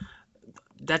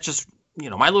 That just,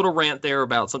 my little rant there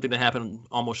about something that happened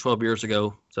almost 12 years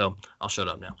ago. So I'll shut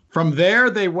up now. From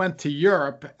there, they went to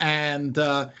Europe, and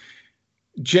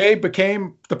Jay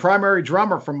became the primary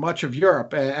drummer for much of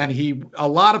Europe. And a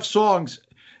lot of songs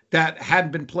that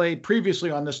hadn't been played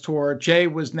previously on this tour, Jay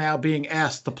was now being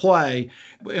asked to play.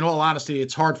 In all honesty,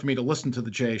 it's hard for me to listen to the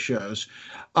Jay shows.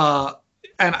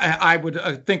 And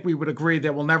I think we would agree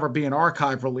there will never be an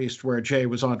archive released where Jay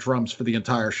was on drums for the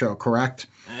entire show, correct?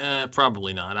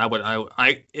 Probably not.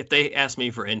 I if they asked me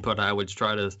for input, I would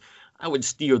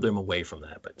steer them away from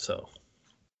that. But so,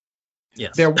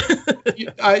 yes.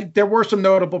 There were some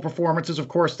notable performances. Of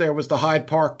course, there was the Hyde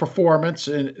Park performance,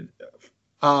 and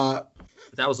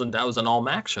that was an all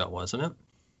Max show, wasn't it?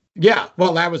 Yeah,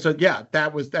 well, and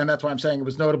that's why I'm saying it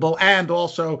was notable. And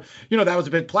also, that was a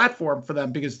big platform for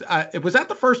them, because was that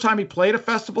the first time he played a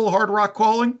festival, Hard Rock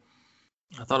Calling?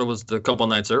 I thought it was a couple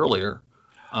nights earlier.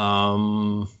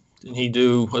 Didn't he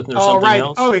do, wasn't there something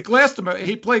else? Oh, he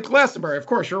played Glastonbury. Of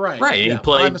course, you're right. Right, yeah, he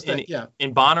played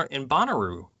in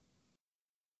Bonnaroo.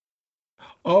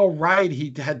 Oh, right,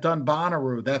 he had done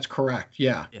Bonnaroo. That's correct.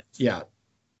 Yeah, yes. Yeah.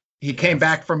 He came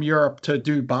back from Europe to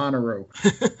do Bonnaroo.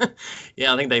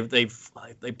 Yeah, I think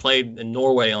they played in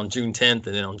Norway on June 10th,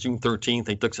 and then on June 13th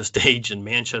they took the stage in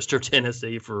Manchester,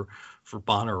 Tennessee for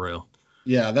Bonnaroo.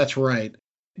 Yeah, that's right.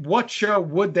 what show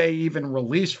would they even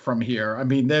release from here? I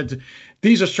mean,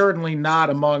 these are certainly not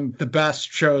among the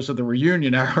best shows of the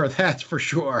reunion era, that's for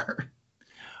sure.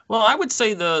 Well, I would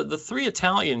say the three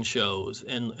Italian shows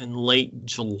in late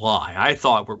July I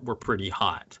thought were pretty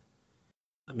hot.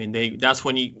 I mean, that's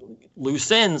when you loose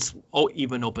ends. Oh,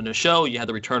 even opened a show. You had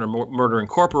the return of Murder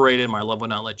Incorporated. My Love Will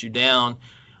Not Let You Down.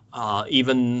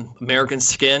 Even American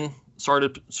Skin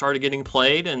started getting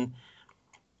played, and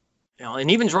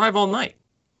and even Drive All Night.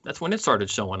 That's when it started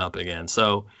showing up again.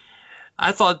 So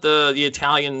I thought the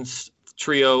Italians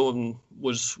trio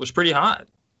was pretty hot.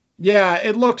 Yeah,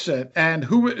 it looks it. And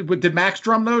who did Max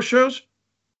drum those shows?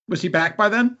 Was he back by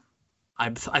then? I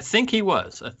think he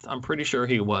was. I'm pretty sure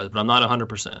he was, but I'm not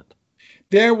 100%.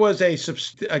 There was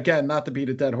again, not to beat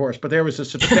a dead horse, but there was a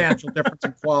substantial difference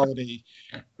in quality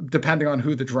depending on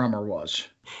who the drummer was.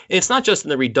 It's not just in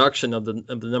the reduction of the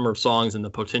number of songs and the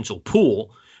potential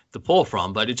pool to pull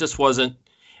from, but it just wasn't.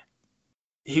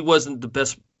 He wasn't the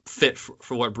best fit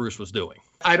for what Bruce was doing.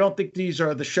 I don't think these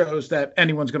are the shows that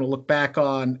anyone's going to look back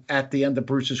on at the end of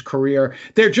Bruce's career.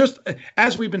 They're just,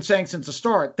 as we've been saying since the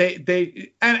start,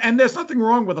 and there's nothing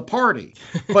wrong with a party,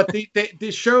 but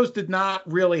the shows did not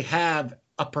really have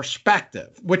a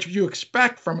perspective, which you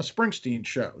expect from a Springsteen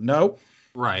show. No?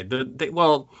 Right.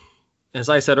 Well, as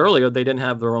I said earlier, they didn't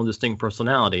have their own distinct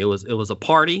personality. It was a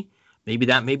party. Maybe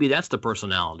that's the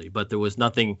personality, but there was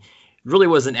nothing, really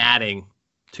wasn't adding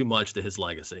too much to his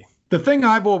legacy. The thing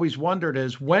I've always wondered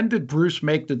is, when did Bruce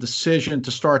make the decision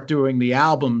to start doing the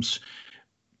albums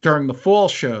during the fall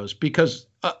shows? Because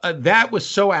that was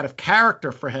so out of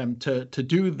character for him to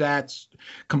do that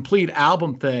complete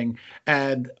album thing.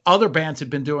 And other bands had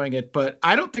been doing it, but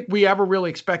I don't think we ever really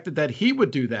expected that he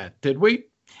would do that, did we?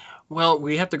 Well,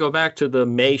 we have to go back to the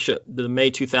May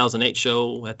 2008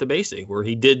 show at the Basie, where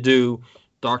he did do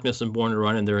Darkness and Born to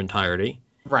Run in their entirety.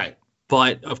 Right.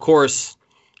 But of course,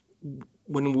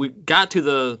 when we got to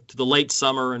the late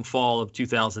summer and fall of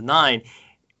 2009,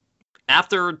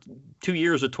 after 2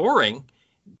 years of touring,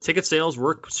 ticket sales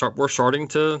were starting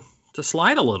to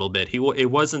slide a little bit.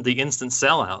 It wasn't the instant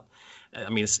sellout. I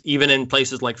mean, even in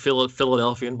places like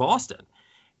Philadelphia and Boston.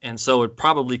 And so it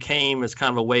probably came as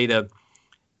kind of a way to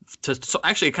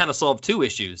actually kind of solve two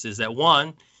issues. Is that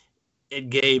one,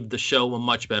 it gave the show a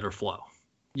much better flow.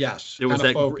 Yes. There was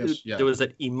there was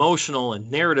that emotional and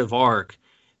narrative arc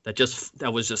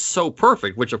that was just so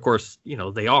perfect, which of course,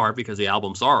 they are, because the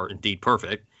albums are indeed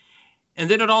perfect. And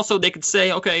then they could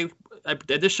say, okay, at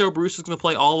this show, Bruce is going to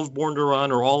play all of Born to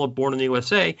Run or all of Born in the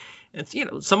USA. And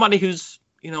somebody who's,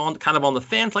 kind of on the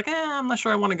fence, like, I'm not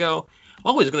sure I want to go.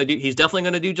 Oh, he's definitely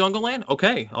going to do Jungle Land.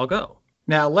 Okay, I'll go.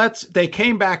 Now they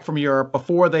came back from Europe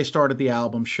before they started the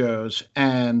album shows,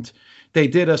 and they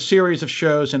did a series of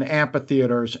shows in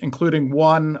amphitheaters, including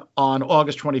one on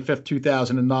August 25th,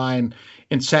 2009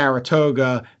 in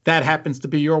Saratoga. That happens to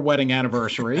be your wedding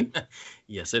anniversary.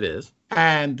 Yes, it is.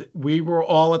 And we were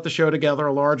all at the show together,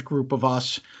 a large group of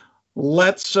us.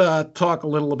 Let's talk a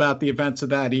little about the events of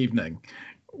that evening.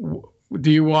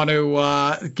 Do you want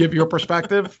to give your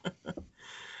perspective?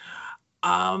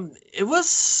 It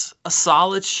was a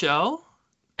solid show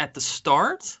at the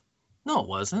start. No, it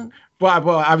wasn't.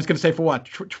 Well, I was going to say, for what,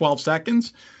 12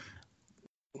 seconds?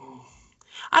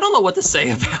 I don't know what to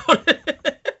say about it.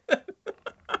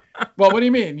 Well, what do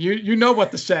you mean? You know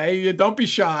what to say. Don't be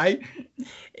shy.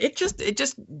 It just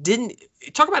didn't.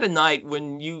 Talk about a night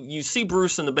when you see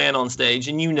Bruce and the band on stage,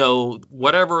 and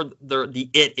whatever the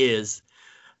it is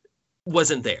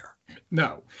wasn't there.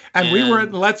 No. And we were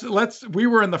in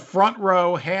the front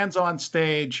row, hands on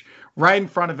stage, right in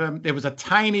front of him. There was a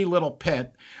tiny little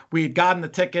pit. We had gotten the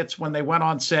tickets when they went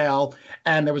on sale,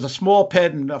 and there was a small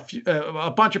pit, and a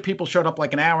bunch of people showed up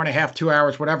like an hour and a half, 2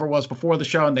 hours, whatever it was, before the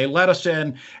show, and they let us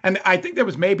in. And I think there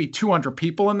was maybe 200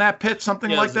 people in that pit,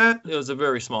 something like that. It was a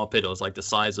very small pit. It was like the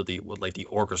size of the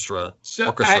orchestra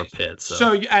pit.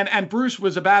 So and Bruce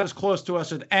was about as close to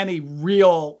us as any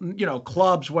real,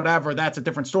 clubs, whatever. That's a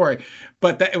different story.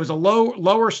 But it was a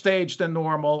lower stage than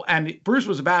normal, and Bruce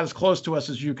was about as close to us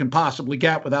as you can possibly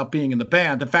get without being in the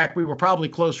band. In fact, we were probably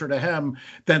closer to him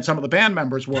than some of the band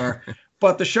members were.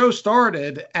 But the show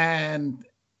started, and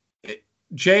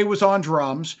Jay was on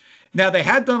drums. Now, they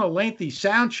had done a lengthy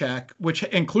sound check, which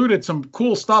included some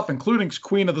cool stuff, including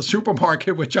Queen of the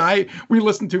Supermarket, which we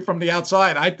listened to from the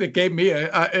outside. I think gave me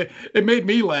it made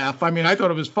me laugh. I mean, I thought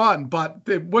it was fun, but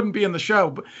it wouldn't be in the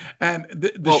show. And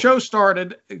the show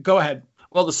started. Go ahead.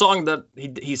 Well, the song that he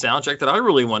soundchecked that I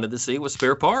really wanted to see was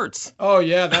Spare Parts. Oh,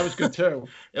 yeah, that was good, too.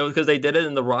 It was because they did it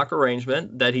in the rock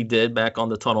arrangement that he did back on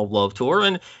the Tunnel of Love tour.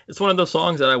 And it's one of those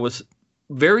songs that I was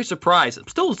very surprised. I'm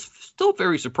still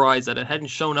very surprised that it hadn't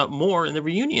shown up more in the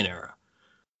reunion era.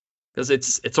 Because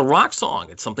it's a rock song.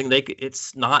 It's something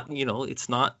it's not, it's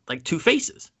not like Two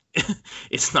Faces.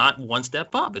 It's not One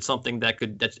Step Up. It's something that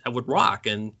would rock,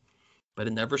 but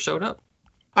it never showed up.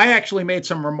 I actually made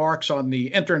some remarks on the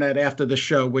internet after the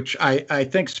show, which I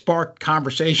think sparked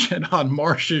conversation on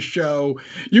Marsh's show.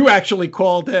 You actually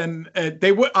called in.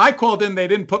 I called in. They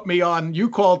didn't put me on. You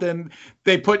called in.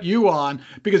 They put you on,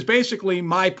 because basically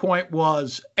my point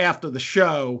was, after the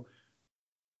show,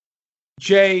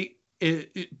 Jay,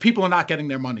 people are not getting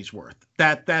their money's worth.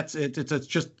 That's it. It's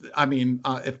just, I mean,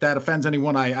 if that offends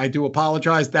anyone, I do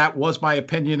apologize. That was my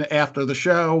opinion after the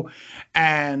show,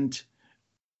 and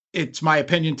it's my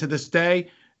opinion to this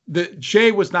day.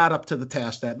 Jay was not up to the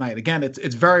task that night. Again,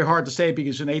 it's very hard to say,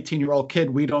 because an 18-year-old kid,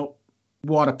 we don't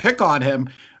want to pick on him,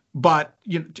 but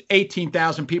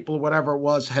 18,000 people or whatever it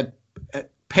was had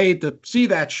paid to see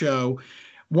that show.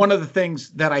 One of the things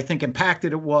that I think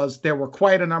impacted it was there were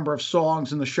quite a number of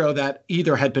songs in the show that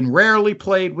either had been rarely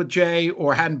played with Jay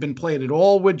or hadn't been played at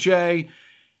all with Jay.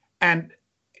 And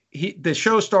the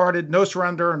show started, No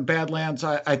Surrender and Badlands,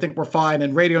 I think were fine,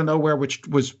 and Radio Nowhere, which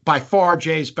was by far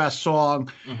Jay's best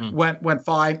song, went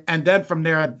fine. And then from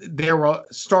there,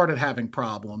 started having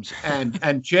problems.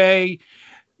 And Jay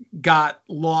got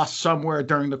lost somewhere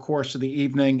during the course of the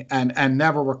evening and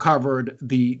never recovered,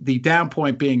 the down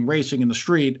point being Racing in the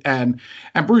Street. And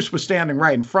Bruce was standing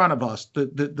right in front of us.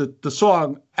 The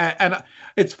song, and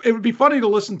it would be funny to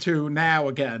listen to now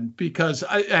again, because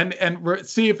and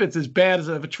see if it's as bad as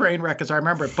a train wreck as I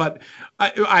remember it. But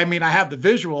I mean, I have the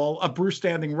visual of Bruce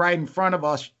standing right in front of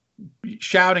us,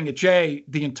 shouting at Jay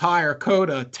the entire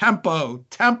coda, tempo.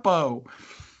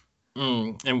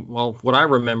 And well, what I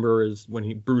remember is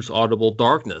when Bruce audible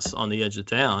Darkness on the Edge of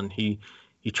Town, he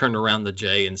turned around to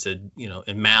Jay and said,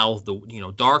 and mouthed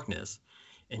the, darkness.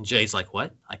 And Jay's like,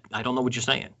 what? I don't know what you're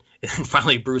saying. And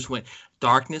finally, Bruce went,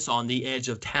 Darkness on the Edge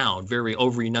of Town, very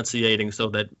over enunciating so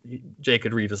that Jay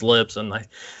could read his lips. And I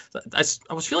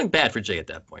was feeling bad for Jay at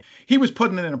that point. He was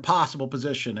put in an impossible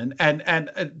position.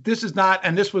 And this is not,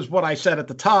 and this was what I said at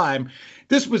the time,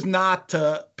 this was not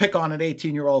to pick on an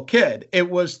 18-year-old kid. It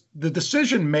was the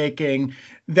decision making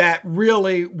that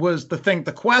really was the thing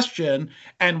to question,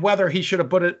 and whether he should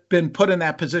have been put in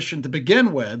that position to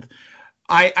begin with.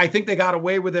 I think they got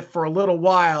away with it for a little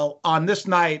while. On this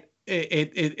night,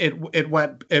 it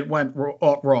went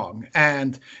wrong.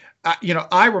 And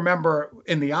I remember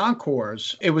in the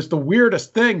encores, it was the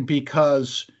weirdest thing,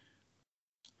 because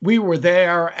we were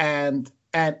there and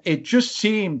it just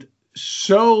seemed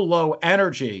so low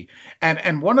energy.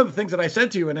 And one of the things that I said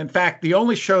to you, and in fact, the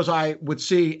only shows I would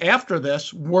see after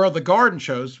this were the garden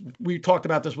shows. We talked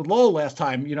about this with Lowell last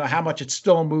time, how much it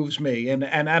still moves me. And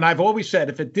I've always said,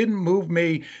 if it didn't move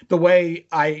me the way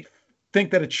I think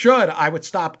that it should, I would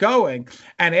stop going.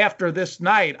 And after this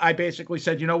night, I basically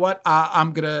said, you know what,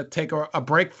 I'm going to take a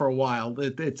break for a while.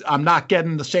 I'm not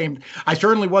getting the same. I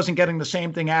certainly wasn't getting the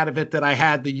same thing out of it that I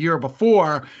had the year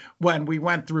before, when we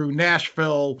went through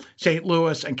Nashville, St.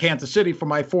 Louis, and Kansas City for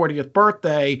my 40th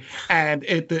birthday. And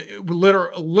it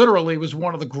literally was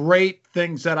one of the great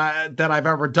things that I've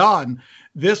ever done.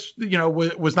 This,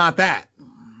 was not that.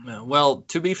 Well,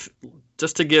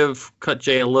 just to cut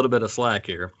Jay a little bit of slack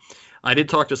here, I did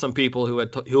talk to some people who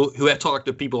had talked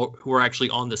to people who were actually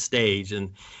on the stage,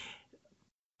 and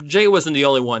Jay wasn't the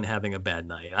only one having a bad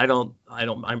night. I don't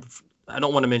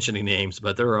want to mention any names,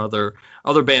 but there are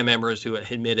other band members who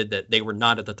admitted that they were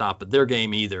not at the top of their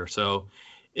game either. So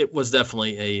it was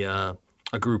definitely a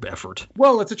group effort.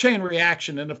 Well, it's a chain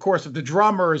reaction, and of course, if the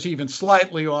drummer is even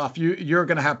slightly off, you're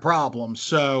going to have problems.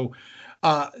 So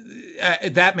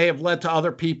that may have led to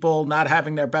other people not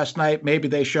having their best night. Maybe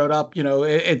they showed up.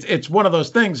 It's one of those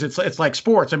things. It's like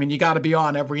sports. I mean, you got to be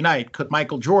on every night. Could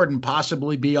Michael Jordan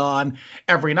possibly be on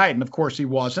every night? And of course, he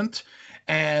wasn't.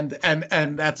 And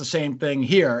that's the same thing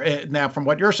here. Now, from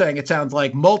what you're saying, it sounds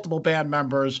like multiple band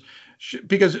members,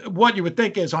 because what you would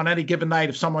think is, on any given night,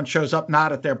 if someone shows up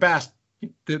not at their best,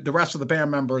 the rest of the band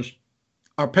members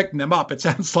are picking them up. It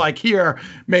sounds like here,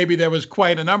 maybe there was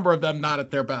quite a number of them not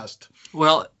at their best.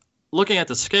 Well, looking at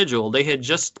the schedule,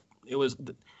 it was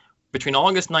between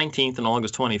August 19th and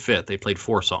August 25th. They played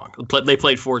 4 songs. They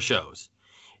played 4 shows,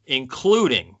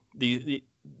 including the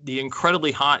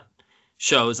incredibly hot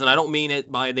shows. And I don't mean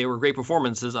it by they were great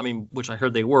performances. I mean, which I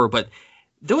heard they were, but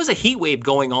there was a heat wave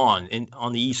going on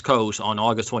on the East Coast on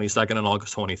August 22nd and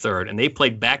August 23rd. And they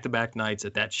played back-to-back nights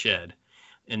at that shed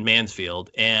in Mansfield.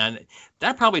 And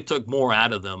that probably took more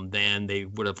out of them than they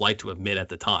would have liked to admit at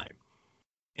the time.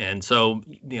 And so,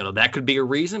 that could be a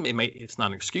reason. It's not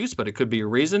an excuse, but it could be a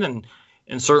reason. And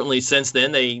And certainly since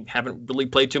then, they haven't really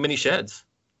played too many sheds.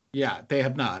 Yeah, they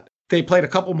have not. They played a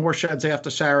couple more sheds after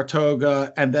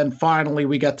Saratoga, and then finally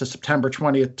we get to September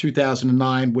 20th,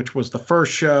 2009, which was the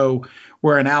first show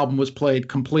where an album was played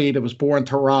complete. It was Born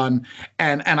to Run,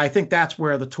 and I think that's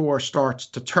where the tour starts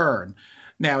to turn.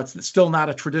 Now, it's still not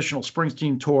a traditional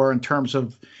Springsteen tour in terms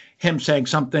of him saying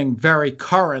something very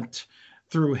current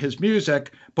through his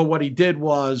music, but what he did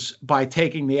was, by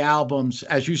taking the albums,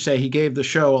 as you say, he gave the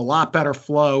show a lot better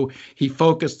flow. He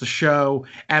focused the show,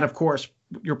 and of course,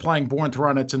 you're playing Born to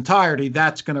Run its entirety.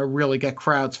 That's going to really get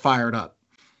crowds fired up.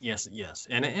 Yes,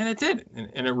 and it did,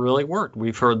 and it really worked.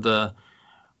 We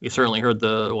certainly heard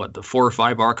the 4 or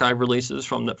 5 archive releases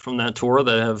from that tour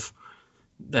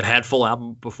that had full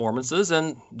album performances,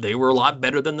 and they were a lot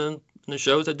better than the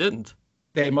shows that didn't.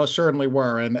 They most certainly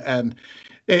were, and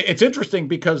it's interesting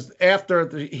because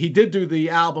after he did do the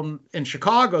album in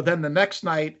Chicago, then the next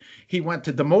night he went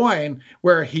to Des Moines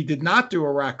where he did not do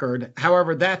a record.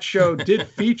 However, that show did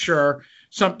feature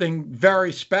something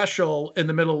very special in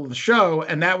the middle of the show,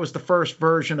 and that was the first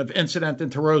version of Incident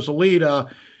into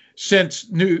Rosalita since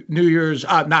the New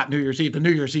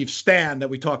Year's Eve stand that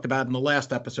we talked about in the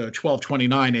last episode,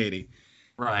 12/29/80.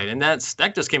 Right, and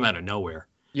that just came out of nowhere.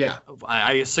 Yeah,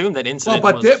 I assume that Incident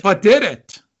but did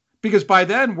it? Because by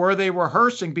then, were they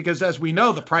rehearsing? Because as we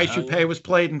know, The Price You Pay was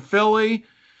played in Philly.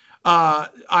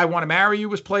 I Want to Marry You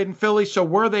was played in Philly. So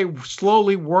were they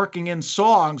slowly working in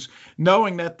songs,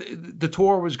 knowing that the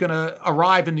tour was going to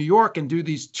arrive in New York and do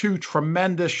these 2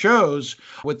 tremendous shows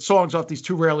with songs off these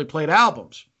 2 rarely played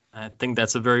albums? I think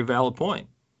that's a very valid point.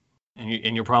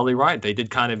 And you're probably right. They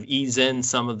did kind of ease in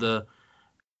some of the,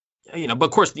 but of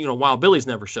course, Wild Billy's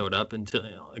never showed up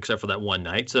except for that one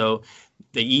night. So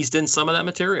they eased in some of that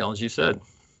material, as you said.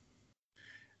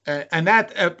 And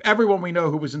that everyone we know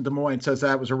who was in Des Moines says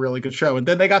that was a really good show. And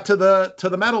then they got to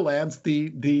the Meadowlands,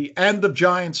 the end of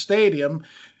Giant Stadium,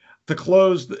 to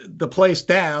close the place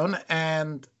down.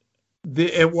 And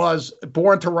it was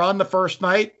Born to Run the first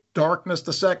night, Darkness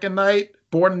the second night,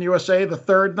 Born in the USA the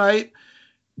third night,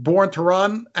 Born to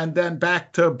Run, and then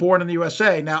back to Born in the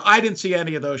USA. Now, I didn't see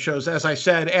any of those shows. As I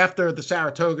said, after the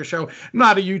Saratoga show, I'm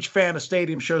not a huge fan of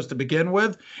stadium shows to begin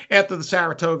with. After the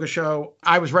Saratoga show,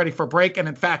 I was ready for a break. And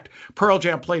in fact, Pearl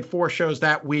Jam played 4 shows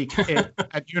that week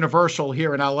at Universal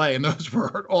here in LA, and those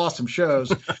were awesome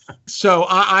shows. So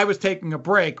I was taking a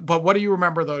break. But what do you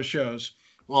remember those shows?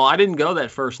 Well, I didn't go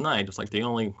that first night. It's like the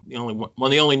only one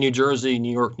of the only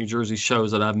New York, New Jersey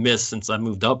shows that I've missed since I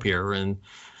moved up here, and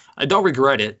I don't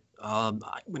regret it.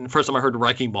 When the first time I heard the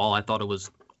Wrecking Ball, I thought it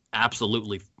was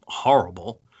absolutely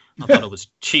horrible. I thought it was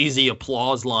cheesy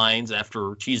applause lines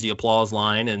after cheesy applause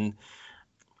line, and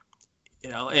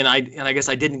I guess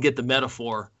I didn't get the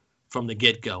metaphor from the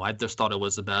get-go. I just thought it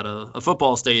was about a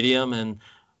football stadium and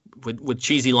with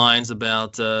cheesy lines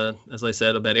about, as I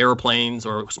said, about airplanes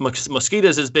or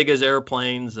mosquitoes as big as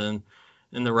airplanes and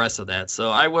the rest of that.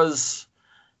 So I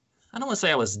don't want to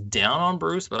say I was down on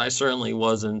Bruce, but I certainly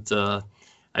wasn't. I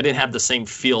didn't have the same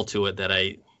feel to it that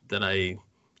I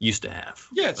used to have.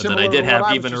 Yeah, that I did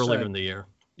have even earlier in the year.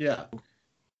 Yeah.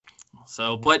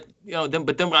 So, but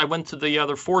then I went to the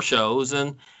other 4 shows,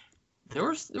 and there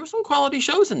were some quality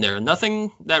shows in there.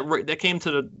 Nothing that came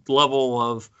to the level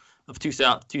of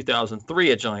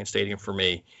 2003 at Giant Stadium for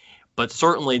me, but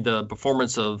certainly the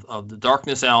performance of the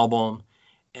Darkness album,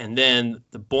 and then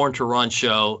the Born to Run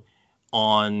show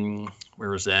on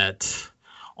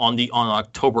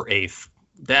October 8th.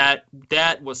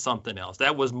 That was something else.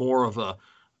 That was more of a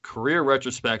career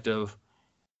retrospective,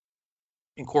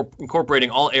 incorporating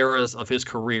all eras of his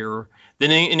career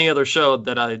than any other show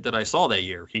that I saw that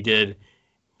year. He did,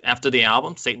 after the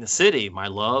album, State in the City, My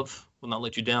Love Will Not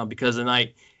Let You Down, Because of the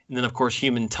Night, and then of course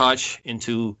Human Touch,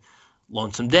 into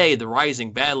Lonesome Day, The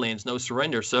Rising, Badlands, No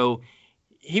Surrender. So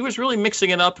he was really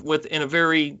mixing it up in a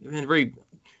very,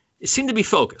 it seemed to be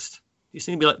focused. It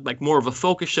seemed to be like more of a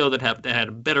focused show that had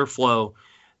a better flow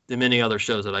than many other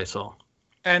shows that I saw.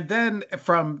 And then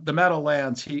from the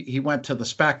Meadowlands, he went to the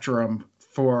Spectrum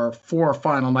for 4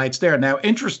 final nights there. Now,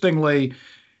 interestingly,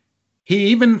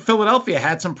 even Philadelphia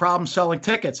had some problems selling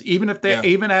tickets, even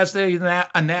as they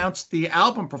announced the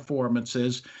album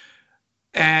performances.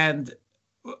 And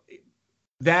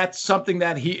that's something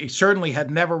that he certainly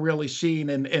had never really seen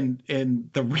in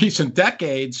the recent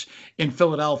decades in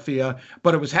Philadelphia,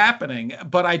 but it was happening.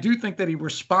 But I do think that he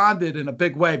responded in a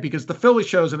big way, because the Philly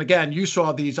shows, and again, you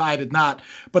saw these, I did not,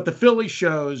 but the Philly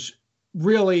shows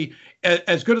really,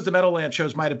 as good as the Meadowlands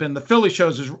shows might have been, the Philly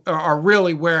shows are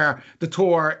really where the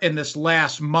tour in this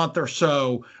last month or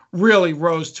so really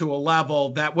rose to a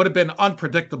level that would have been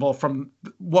unpredictable from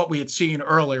what we had seen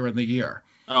earlier in the year.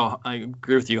 Oh, I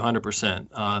agree with you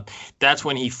 100%. That's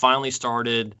when he finally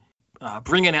started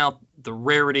bringing out the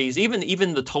rarities,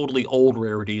 even the totally old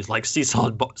rarities like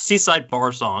Seaside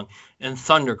Bar Song and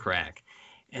Thundercrack,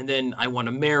 and then I Want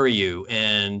to Marry You,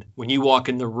 and When You Walk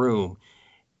in the Room,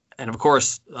 and of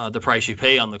course The Price You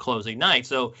Pay on the closing night.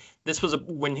 So this was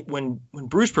when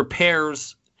Bruce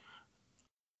prepares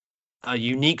a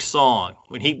unique song,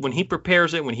 when he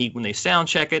prepares it, when they sound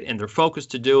check it and they're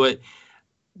focused to do it,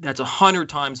 that's 100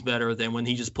 times better than when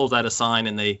he just pulls out a sign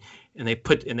and they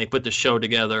put the show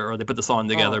together, or they put the song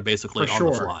together basically on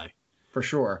the fly. For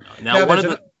sure. Now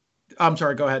I'm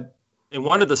sorry, go ahead. And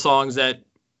one of the songs that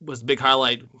was a big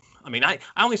highlight, I mean, I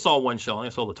only saw one show, I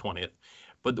only saw the 20th.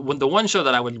 But the one show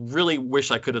that I would really wish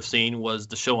I could have seen was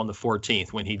the show on the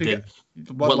 14th when he did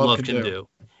What Love Can Do.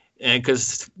 And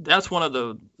because that's one of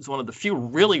the few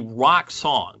really rock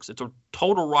songs. It's a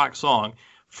total rock song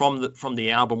from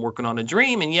the album Working on a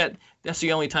Dream, and yet that's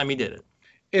the only time he did it.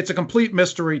 It's a complete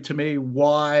mystery to me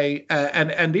why,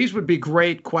 and these would be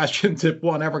great questions if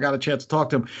one ever got a chance to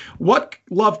talk to him. What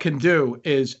Love Can Do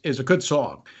is a good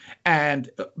song, and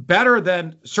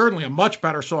certainly a much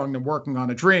better song than Working on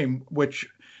a Dream, which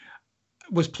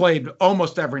was played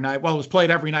almost every night. Well, it was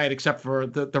played every night except for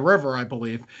the River, I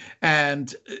believe.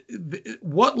 And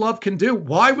What Love Can Do,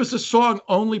 why was the song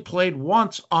only played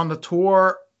once on the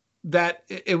tour that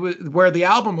it was, where the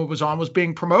album it was on was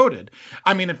being promoted?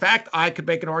 I mean, in fact, I could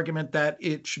make an argument that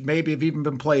it should maybe have even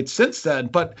been played since then,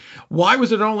 but why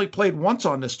was it only played once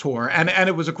on this tour? And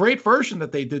it was a great version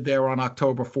that they did there on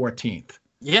October 14th.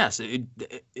 Yes,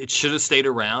 it should have stayed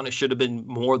around. It should have been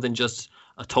more than just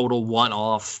a total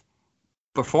one-off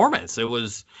performance.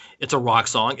 It's a rock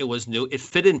song. It was new. It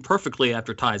fit in perfectly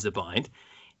after Ties That Bind,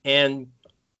 and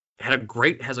has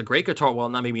a great guitar. Well,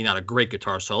 maybe not a great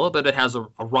guitar solo, but it has a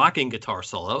rocking guitar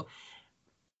solo.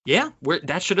 Yeah,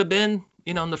 that should have been,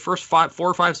 in the first 4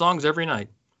 or 5 songs every night.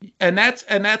 And that's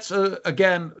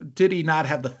again, did he not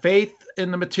have the faith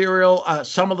in the material?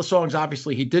 Some of the songs,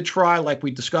 obviously, he did try, like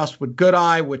we discussed with Good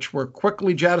Eye, which were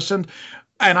quickly jettisoned.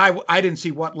 And I didn't see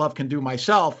What Love Can Do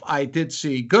myself. I did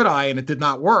see Good Eye, and it did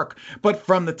not work. But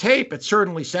from the tape, it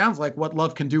certainly sounds like What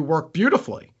Love Can Do worked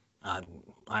beautifully. I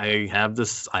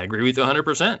agree with you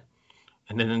 100%.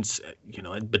 And then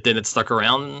but then it stuck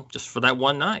around just for that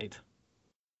one night.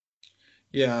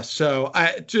 Yeah. So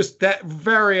that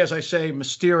very, as I say,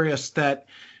 mysterious that.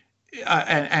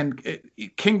 And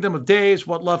Kingdom of Days,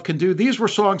 What Love Can Do, these were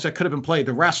songs that could have been played.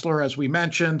 The Wrestler, as we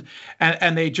mentioned,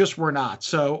 and they just were not.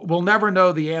 So we'll never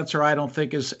know the answer, I don't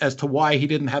think, as to why he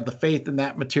didn't have the faith in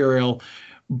that material.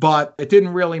 But it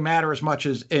didn't really matter as much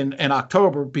as in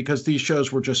October, because these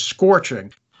shows were just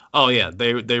scorching. Oh, yeah,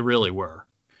 they really were.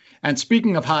 And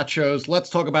speaking of hot shows, let's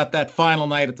talk about that final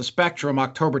night at the Spectrum,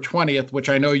 October 20th, which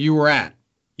I know you were at.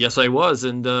 Yes, I was.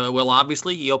 And,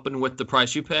 obviously, he opened with The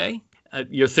Price You Pay.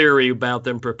 Your theory about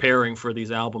them preparing for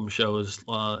these album shows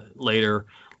later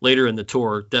in the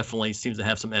tour definitely seems to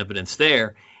have some evidence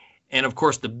there. And of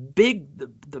course, the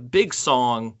big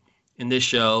song in this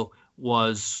show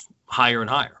was Higher and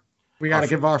Higher. We got to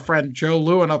give our friend Joe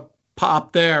Lewin a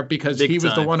pop there, because he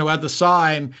was the one who had the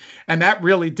sign, and that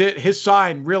really his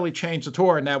sign really changed the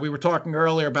tour. Now, we were talking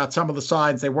earlier about some of the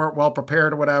signs, they weren't well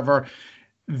prepared or whatever.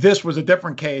 This was a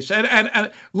different case.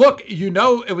 And look,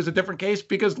 it was a different case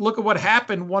because look at what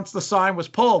happened once the sign was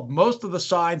pulled. Most of the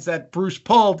signs that Bruce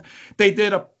pulled, they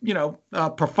did a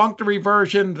perfunctory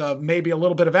version, maybe a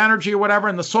little bit of energy or whatever,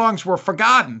 and the songs were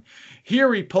forgotten.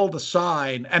 Here he pulled a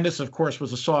sign, and this, of course,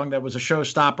 was a song that was a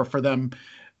showstopper for them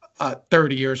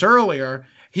 30 years earlier.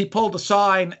 He pulled a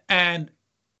sign, and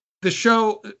the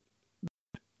show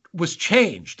was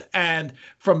changed, and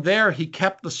from there he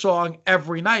kept the song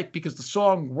every night because the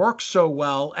song worked so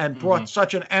well and brought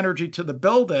such an energy to the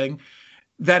building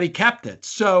that he kept it.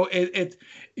 So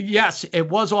yes, it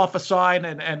was off a sign,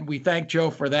 and we thank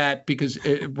Joe for that because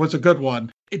it was a good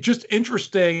one. It's just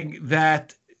interesting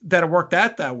that it worked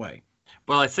out that way.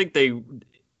 Well, I think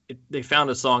they found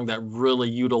a song that really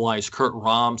utilized Kurt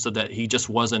Rahm so that he just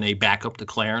wasn't a backup to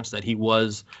Clarence, that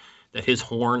his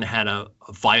horn had a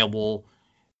viable,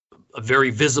 a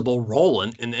very visible role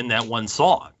in that one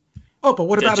song. Oh, but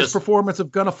what about his performance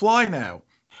of Gonna Fly Now?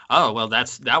 Oh, well,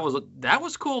 that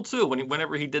was cool too.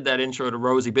 Whenever he did that intro to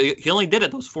Rosie, but he only did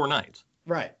it those 4 nights.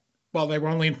 Right. Well, they were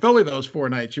only in Philly those 4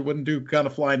 nights. You wouldn't do Gonna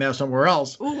Fly Now somewhere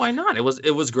else. Well, why not? It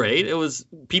was great. It was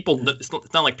people. It's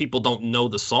not like people don't know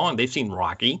the song. They've seen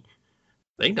Rocky.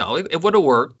 They know it would have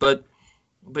worked. But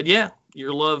yeah,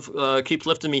 Your Love Keeps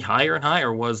Lifting Me Higher and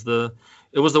Higher was the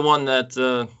one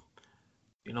that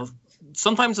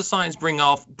sometimes the signs bring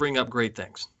up great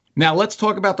things. Now let's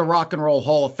talk about the Rock and Roll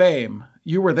Hall of Fame.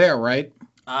 You were there, right?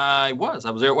 I was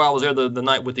there. Well, I was there the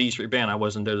night with the E Street Band. I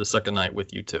wasn't there the second night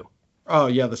with U2. Oh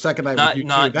yeah, the second night Not with U2.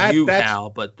 not you, Hal,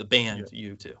 but the band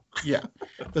U2. Yeah,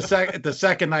 the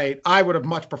second night, I would have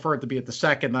much preferred to be at the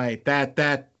second night.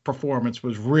 That performance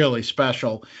was really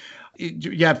special.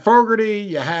 You had Fogerty,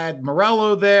 you had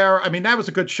Morello there. I mean, that was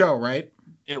a good show, right?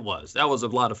 It was. That was a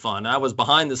lot of fun. I was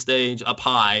behind the stage, up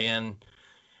high, and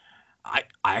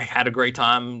I had a great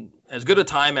time, as good a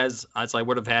time as I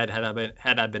would have had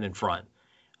I been in front.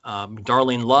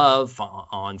 Darlene Love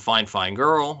on Fine Fine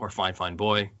Girl or Fine Fine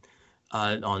Boy,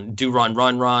 on Do Run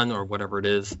Run Run or whatever it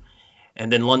is,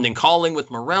 and then London Calling with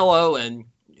Morello, and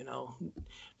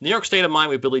New York State of Mind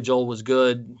with Billy Joel was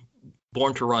good.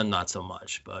 Born to Run not so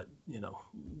much, but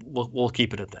we'll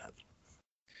keep it at that.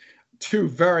 Two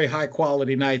very high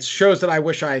quality nights, shows that I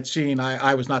wish I had seen.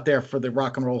 I was not there for the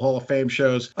Rock and Roll Hall of Fame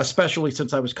shows, especially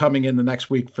since I was coming in the next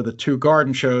week for the two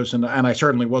Garden shows, and I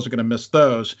certainly wasn't going to miss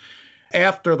those.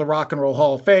 After the Rock and Roll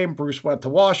Hall of Fame, Bruce went to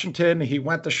Washington, he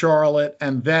went to Charlotte,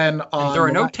 and then and there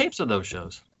are no tapes of those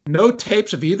shows. No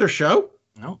tapes of either show?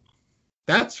 No.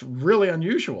 That's really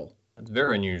unusual. It's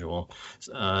very unusual.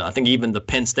 I think even the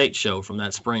Penn State show from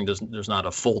that spring, there's not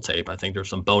a full tape. I think there's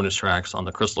some bonus tracks on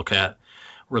the Crystal Cat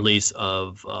release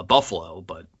of Buffalo,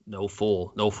 but no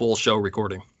full show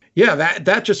recording. Yeah,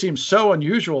 that just seems so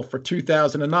unusual for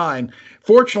 2009.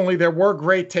 Fortunately, there were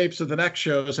great tapes of the next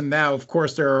shows, and now, of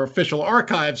course, there are official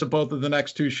archives of both of the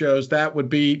next two shows. That would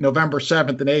be November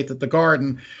 7th and 8th at the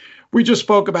Garden. We just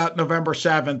spoke about November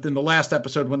 7th in the last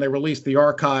episode when they released the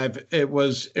archive. It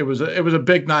was a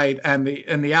big night, and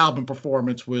the album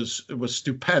performance was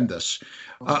stupendous.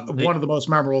 One of the most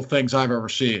memorable things I've ever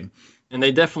seen. And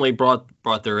they definitely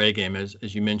brought their A game,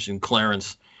 as you mentioned.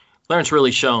 Clarence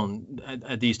really shone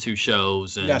at these two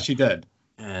shows. And, yes, he did.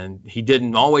 And he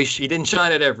didn't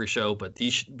shine at every show, but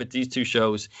these two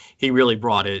shows he really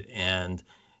brought it. And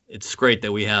it's great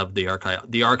that we have the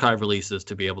archive releases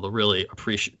to be able to really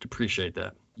appreciate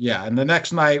that. Yeah, and the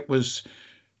next night was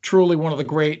truly one of the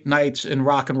great nights in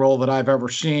rock and roll that I've ever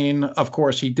seen. Of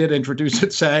course, he did introduce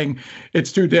it saying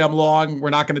it's too damn long,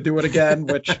 we're not going to do it again,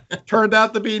 which turned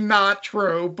out to be not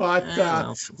true. But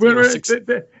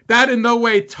that in no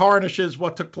way tarnishes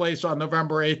what took place on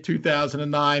November 8th,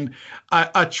 2009.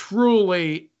 A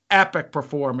truly epic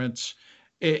performance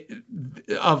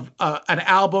of an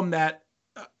album that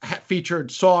featured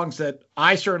songs that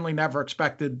I certainly never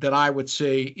expected that I would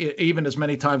see, even as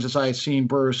many times as I had seen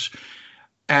Bruce.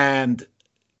 And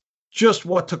just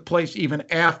what took place even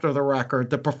after the record,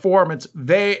 the performance,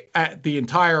 the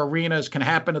entire arenas can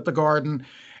happen at the Garden,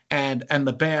 and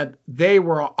the band, they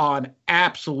were on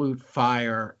absolute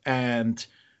fire. And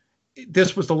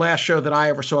this was the last show that I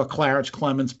ever saw Clarence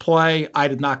Clemons play. I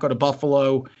did not go to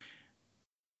Buffalo.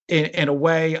 In a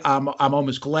way, I'm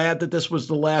almost glad that this was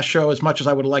the last show, as much as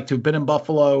I would have liked to have been in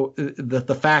Buffalo.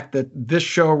 The fact that this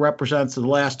show represents the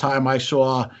last time I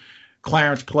saw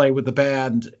Clarence play with the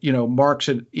band, marks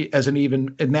it as an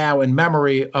even now in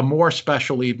memory a more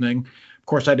special evening. Of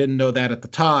course, I didn't know that at the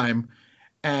time,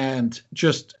 and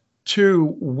just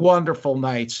two wonderful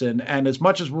nights. And as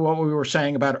much as what we were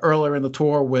saying about earlier in the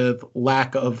tour with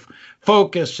lack of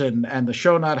focus and the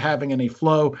show not having any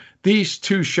flow, these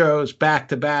two shows back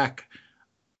to back,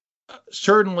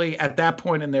 certainly at that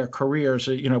point in their careers,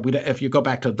 if you go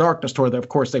back to the Darkness tour, of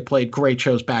course they played great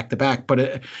shows back to back,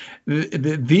 but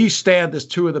these stand as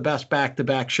two of the best back to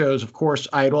back shows. Of course,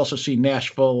 I had also seen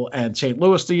Nashville and St.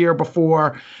 Louis the year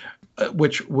before,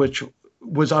 which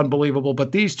was unbelievable,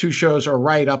 but these two shows are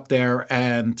right up there,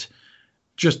 and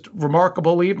just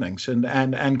remarkable evenings,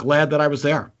 and glad that I was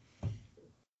there.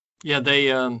 Yeah,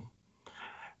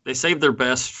 they saved their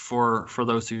best for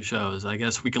those two shows. I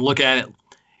guess we can look at it.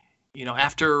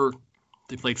 After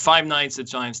they played 5 nights at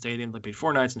Giant Stadium, they played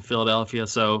 4 nights in Philadelphia.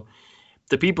 So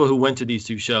the people who went to these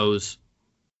two shows,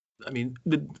 I mean,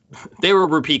 they were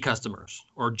repeat customers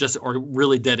or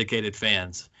really dedicated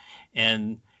fans.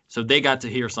 And so they got to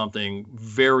hear something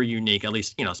very unique, at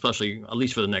least for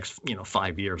the next,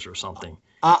 5 years or something.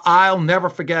 I'll never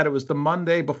forget. It was the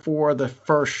Monday before the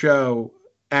first show,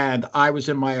 and I was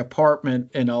in my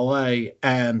apartment in LA,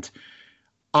 and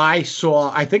I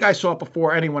think I saw it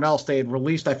before anyone else. They had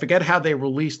released, I forget how they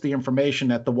released the information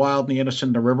that The Wild and the Innocent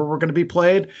and the River were going to be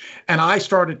played. And I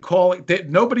started calling.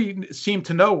 Nobody seemed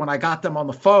to know when I got them on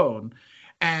the phone.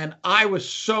 And I was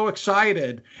so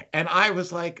excited. And I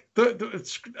was like,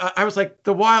 The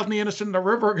Wild and the Innocent and the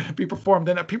River are going to be performed.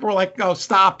 And people were like, "Oh,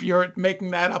 stop. You're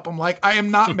making that up." I'm like, I am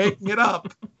not making it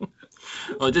up.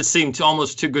 Well, it just seemed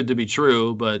almost too good to be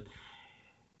true. But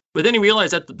then you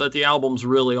realize that the albums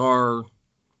really are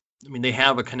I mean, they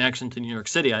have a connection to New York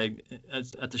City.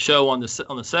 At the show on the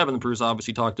 7th, Bruce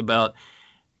obviously talked about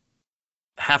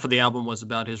half of the album was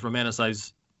about his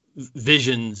romanticized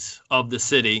visions of the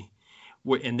city,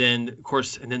 and then of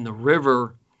course, and then the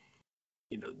river.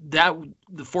 That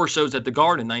the 4 shows at the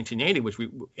Garden in 1980, which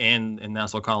and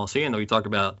Nassau Coliseum that we talked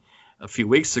about a few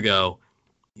weeks ago.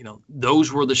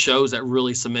 Those were the shows that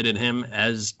really cemented him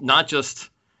as not just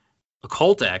a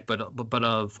cult act, but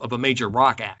of a major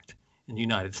rock act in the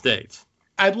United States.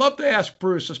 I'd love to ask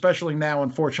Bruce, especially now,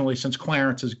 unfortunately, since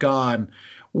Clarence is gone,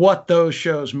 what those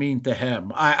shows mean to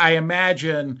him. I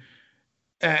imagine,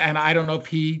 and I don't know if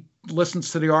he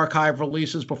listens to the archive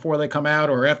releases before they come out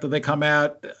or after they come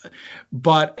out,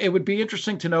 but it would be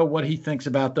interesting to know what he thinks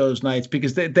about those nights,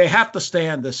 because they have to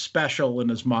stand as special in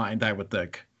his mind, I would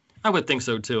think. I would think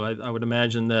so too. I would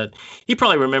imagine that he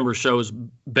probably remembers shows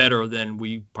better than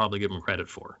we probably give him credit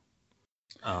for.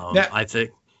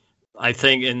 I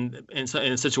think in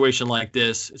a situation like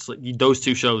this, it's like those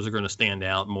 2 shows are going to stand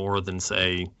out more than,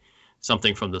 say,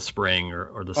 something from the spring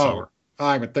or the summer.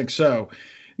 I would think so.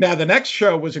 Now, the next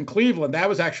show was in Cleveland. That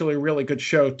was actually a really good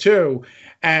show, too.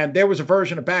 And there was a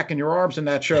version of Back in Your Arms in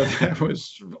that show that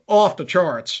was off the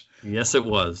charts. Yes, it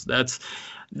was. That's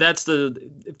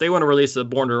if they want to release a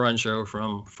Born to Run show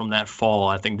from that fall,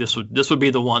 I think this would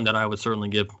be the one that I would certainly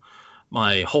give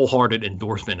my wholehearted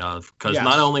endorsement of, because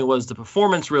not only was the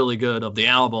performance really good of the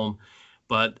album,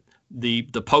 but the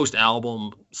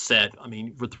post-album set, I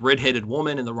mean, with Red-Headed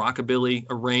Woman in the rockabilly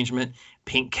arrangement,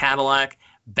 Pink Cadillac,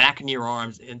 Back in Your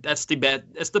Arms, and that's the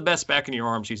best Back in Your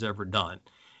Arms he's ever done.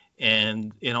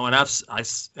 And and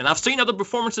I've seen other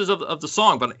performances of the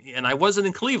song, but I wasn't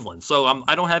in Cleveland, so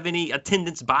I don't have any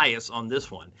attendance bias on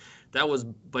this one.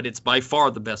 But it's by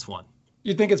far the best one.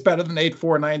 You think it's better than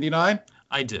 8499?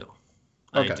 I do.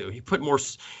 Okay. I do. He put more.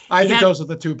 I think those are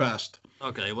the 2 best.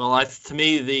 Okay. Well, to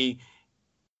me,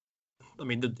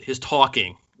 his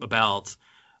talking about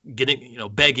getting,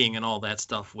 begging and all that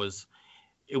stuff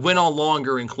it went on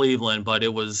longer in Cleveland, but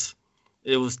that was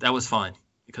fine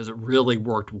because it really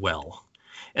worked well.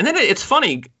 And then it's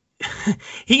funny,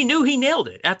 he knew he nailed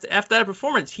it after that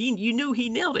performance. You knew he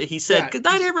nailed it. He said, "Good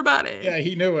night, everybody." Yeah,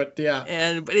 he knew it.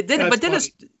 Yeah. But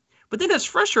then it's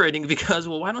frustrating because,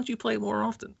 well, why don't you play it more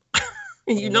often?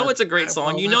 It's a great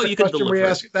song. Well, you can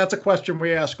deliver. That's a question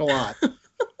we ask a lot.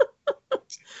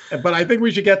 But I think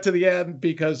we should get to the end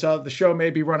because the show may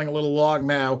be running a little long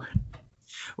now.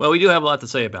 Well, we do have a lot to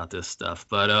say about this stuff,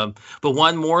 but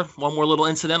one more little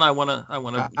incident I want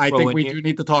to. I think we do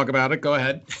need to talk about it. Go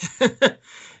ahead.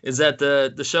 Is that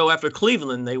the show after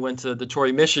Cleveland? They went to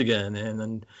Detroit, Michigan, and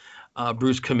then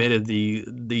Bruce committed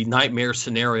the nightmare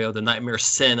scenario, the nightmare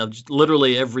sin of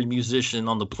literally every musician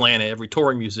on the planet, every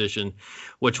touring musician,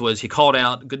 which was he called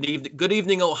out "Good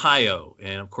evening, Ohio,"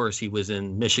 and of course he was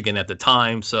in Michigan at the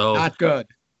time, so not good.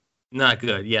 Not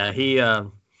good. Yeah, he.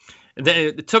 And then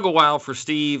it took a while for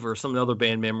Steve or some of the other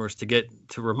band members to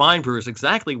remind Bruce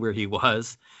exactly where he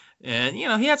was. And, he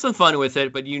had some fun with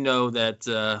it, but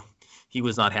that he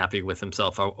was not happy with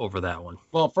himself over that one.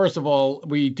 Well, first of all,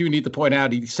 we do need to point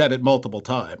out he said it multiple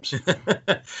times.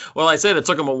 Well, I said it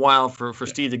took him a while for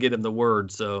Steve to get him the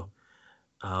word. So,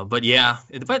 but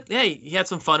hey, he had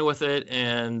some fun with it,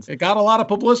 and it got a lot of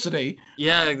publicity.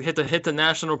 Yeah, it hit the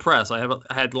national press. I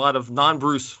had a lot of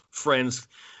non-Bruce friends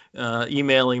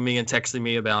emailing me and texting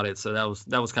me about it, so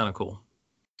that was kind of cool.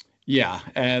 Yeah,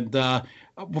 and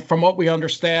from what we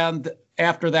understand,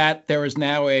 after that there is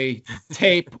now a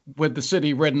tape with the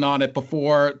city written on it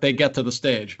before they get to the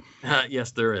stage.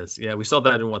 Yes, there is. Yeah, we saw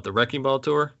that in the Wrecking Ball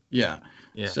tour. Yeah.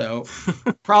 So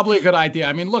probably a good idea.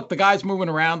 I mean, look, the guy's moving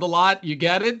around a lot. You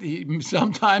get it. He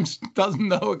sometimes doesn't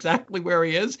know exactly where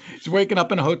he is. He's waking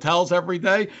up in hotels every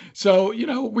day. So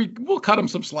we'll cut him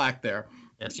some slack there.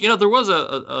 Yes, there was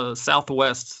a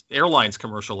Southwest Airlines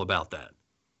commercial about that.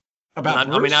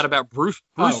 Not about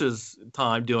Bruce's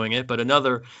time doing it, but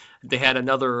they had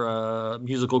another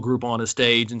musical group on a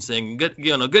stage and saying,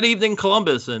 "Good evening,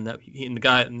 Columbus," and the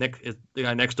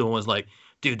guy next to him was like,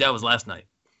 "Dude, that was last night."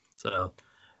 So,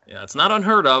 yeah, it's not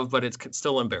unheard of, but it's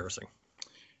still embarrassing.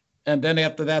 And then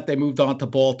after that, they moved on to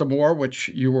Baltimore, which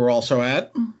you were also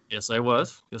at. Yes, I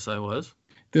was.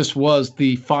 This was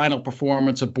the final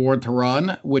performance of Born to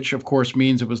Run, which of course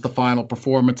means it was the final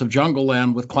performance of Jungle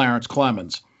Land with Clarence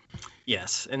Clemens.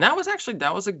 Yes, and that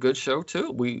was a good show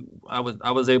too. I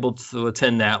was able to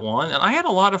attend that one, and I had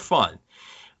a lot of fun.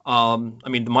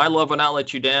 My Love Will Not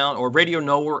Let You Down, or Radio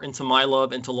Nowhere, Into My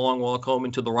Love, Into Long Walk Home,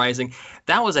 Into the Rising.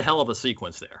 That was a hell of a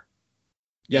sequence there.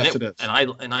 Yes, it is.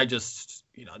 And I just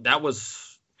that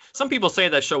was. Some people say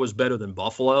that show was better than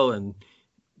Buffalo, and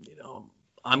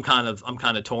I'm kind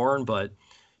of torn, but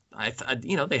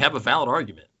they have a valid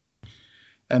argument.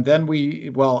 And then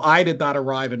I did not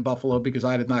arrive in Buffalo because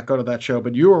I did not go to that show,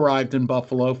 but you arrived in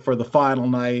Buffalo for the final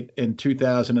night in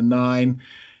 2009.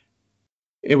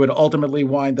 It would ultimately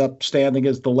wind up standing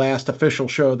as the last official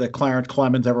show that Clarence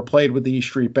Clemons ever played with the E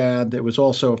Street Band. It was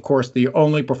also, of course, the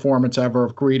only performance ever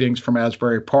of Greetings from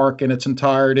Asbury Park in its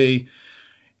entirety.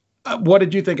 What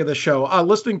did you think of the show?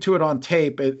 Listening to it on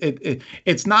tape,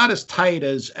 it's not as tight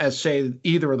as say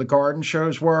either of the Garden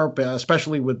shows were,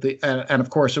 especially with and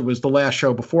of course it was the last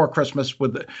show before Christmas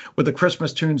with the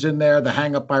Christmas tunes in there, the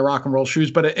Hang Up My Rock and Roll Shoes.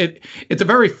 But it's a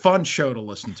very fun show to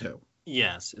listen to.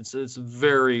 Yes, it's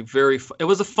very, very. It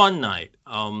was a fun night.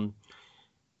 I'm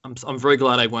very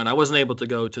glad I went. I wasn't able to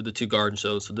go to the two Garden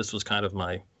shows, so this was kind of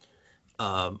my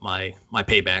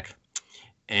payback,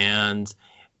 and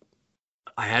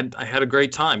I had a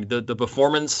great time. The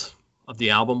performance of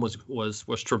the album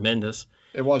was tremendous.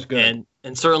 It was good,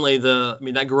 and certainly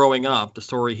that growing up, the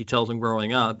story he tells him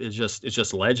growing up is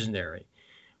just legendary.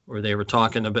 Where they were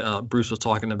talking about, Bruce was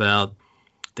talking about,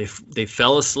 they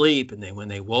fell asleep, and when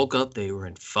they woke up, they were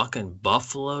in fucking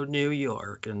Buffalo, New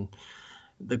York, and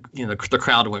the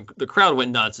crowd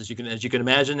went nuts, as you can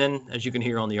imagine, and as you can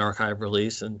hear on the archive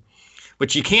release. And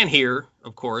what you can't hear,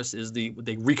 of course, is they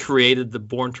recreated the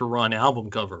Born to Run album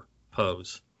cover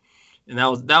pose, and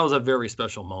that was a very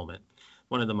special moment.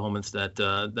 One of the moments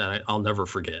that I'll never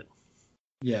forget.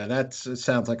 Yeah, it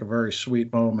sounds like a very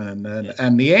sweet moment.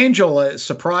 And the Angel,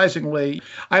 surprisingly,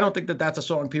 I don't think that's a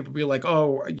song people be like,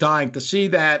 oh, dying to see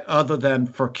that, other than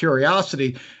for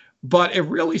curiosity. But it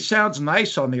really sounds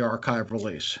nice on the archive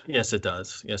release. Yes, it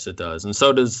does. And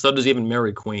so does even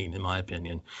Mary Queen, in my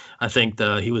opinion. I think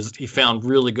he found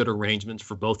really good arrangements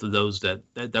for both of those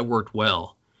that worked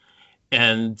well.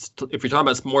 And if you're talking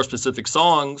about more specific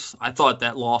songs, I thought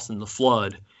that Lost in the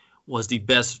Flood was the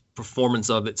best performance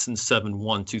of it since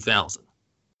 7/1/2000.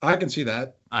 I can see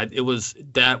that.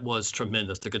 That was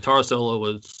tremendous. The guitar solo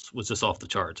was just off the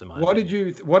charts in my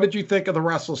opinion. What did you think of the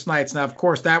Restless Nights? Now, of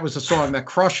course, that was a song that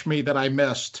crushed me that I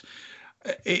missed.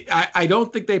 I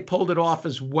don't think they pulled it off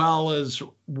as well as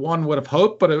one would have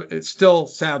hoped, but it still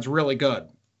sounds really good.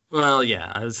 Well,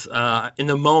 yeah. In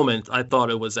the moment, I thought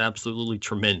it was absolutely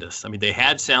tremendous. I mean, they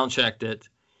had sound checked it,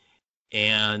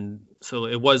 and so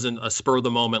it wasn't a spur of the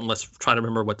moment. Let's try to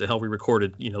remember what the hell we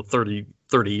recorded, 30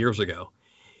 years ago.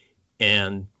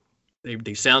 And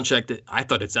they sound checked it. I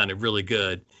thought it sounded really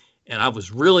good, and I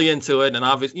was really into it. And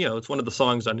obviously, it's one of the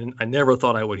songs I never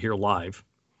thought I would hear live.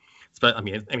 But I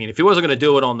mean, if he wasn't going to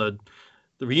do it on the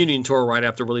reunion tour right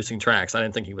after releasing tracks, I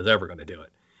didn't think he was ever going to do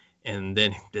it. And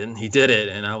then he did it,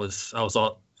 and I was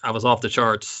off the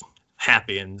charts,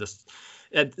 happy, and just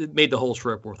it made the whole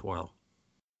trip worthwhile.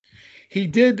 He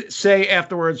did say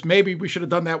afterwards, maybe we should have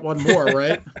done that one more,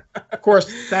 right? Of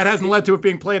course, that hasn't led to it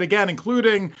being played again,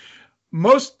 including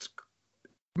most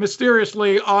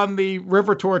mysteriously on the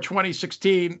River Tour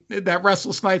 2016. That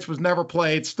Restless Nights was never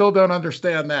played. Still don't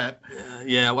understand that.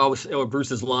 Yeah, well,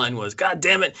 Bruce's line was, "God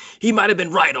damn it, he might have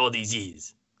been right all these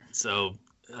years." So,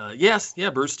 yes,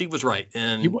 Bruce, Steve was right,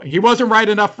 and he wasn't right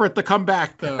enough for it to come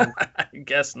back, though. I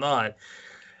guess not.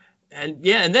 And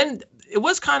then it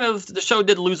was kind of, the show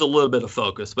did lose a little bit of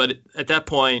focus, but at that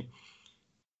point,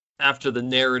 after the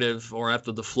narrative or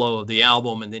after the flow of the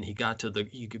album, and then he got to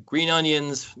Green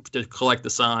Onions to collect the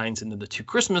signs, and then the two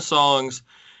Christmas songs,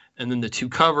 and then the two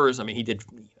covers. I mean, he did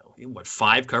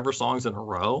 5 cover songs in a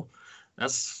row.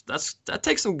 That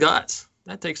takes some guts.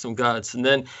 And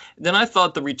then I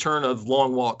thought the return of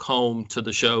Long Walk Home to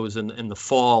the shows in the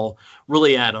fall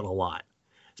really added a lot.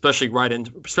 Especially right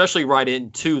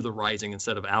into the Rising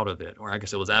instead of out of it, or I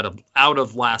guess it was out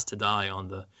of Last to Die on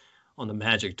the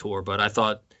Magic tour. But I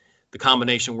thought the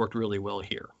combination worked really well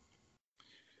here.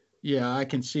 Yeah, I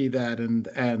can see that,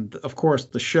 and of course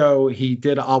the show he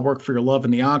did "I'll Work for Your Love"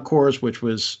 in the encores, which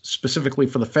was specifically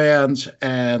for the fans,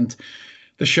 and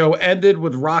the show ended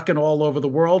with "Rockin' All Over the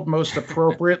World" most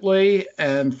appropriately,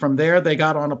 and from there they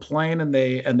got on a plane and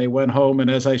they went home.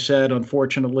 And as I said,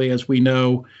 unfortunately, as we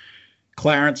know,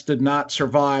 Clarence did not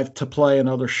survive to play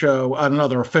another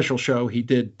official show. He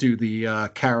did do the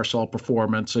Carousel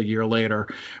performance a year later,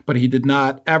 but he did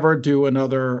not ever do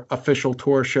another official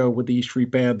tour show with the E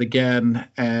Street Band again.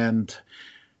 And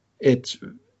it's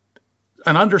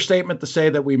an understatement to say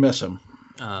that we miss him.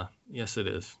 Yes, it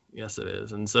is.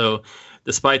 And so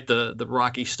despite the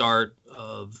rocky start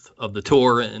of the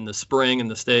tour in the spring in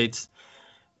the States,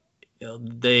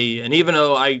 even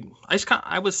though I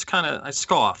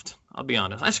scoffed. I'll be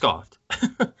honest. I scoffed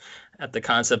at the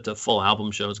concept of full album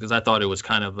shows because I thought it was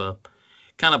kind of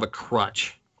a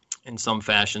crutch in some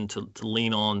fashion to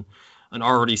lean on an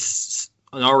already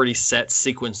an already set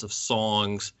sequence of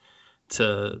songs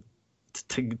to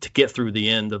get through the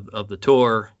end of the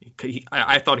tour.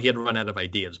 I thought he had run out of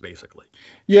ideas, basically.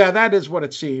 Yeah, that is what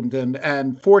it seemed.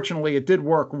 And fortunately, it did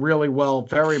work really well.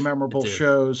 Very memorable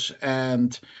shows.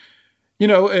 And,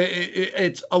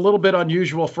 it's a little bit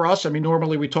unusual for us. I mean,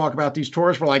 normally we talk about these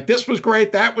tours. We're like, this was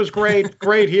great. That was great.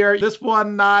 Great here. This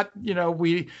one, not,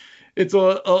 it's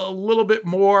a little bit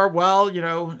more,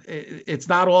 it's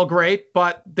not all great,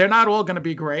 but they're not all going to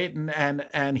be great.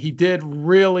 And he did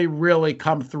really, really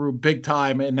come through big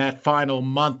time in that final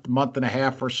month and a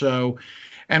half or so.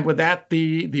 And with that,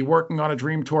 the Working on a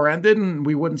Dream tour ended, and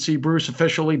we wouldn't see Bruce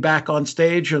officially back on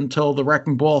stage until the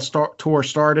Wrecking Ball tour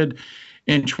started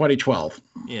in 2012.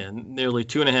 Yeah, nearly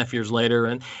 2.5 years later.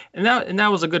 And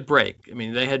that was a good break. I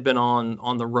mean, they had been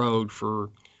on the road for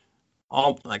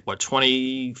almost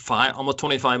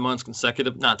 25 months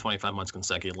consecutively,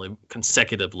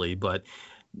 but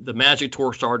the Magic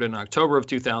Tour started in October of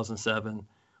 2007.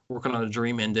 Working on a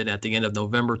Dream ended at the end of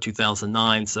November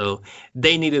 2009. So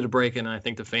they needed a break, and I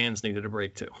think the fans needed a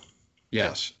break too.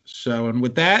 Yes. So, and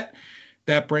with that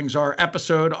brings our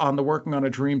episode on the Working on a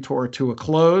Dream tour to a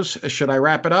close. Should I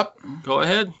wrap it up? Go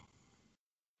ahead.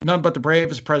 None But the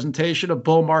Brave is a presentation of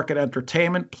Bull Market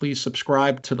Entertainment. Please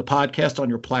subscribe to the podcast on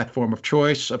your platform of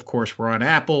choice. Of course, we're on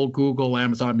Apple, Google,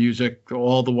 Amazon Music,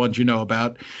 all the ones you know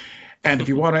about. And if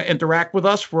you want to interact with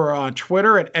us, we're on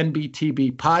Twitter at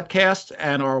NBTB Podcast,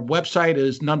 and our website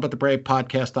is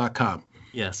nonebutthebravepodcast.com.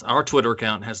 Yes, our Twitter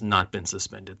account has not been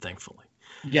suspended, thankfully.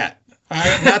 Yeah.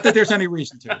 Not that there's any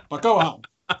reason to, but go on.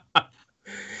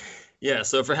 Yeah,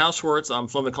 so for Hal Schwartz, I'm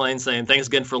Phil McLean saying thanks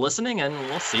again for listening, and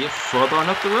we'll see you further on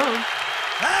up the road.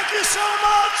 Thank you so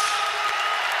much.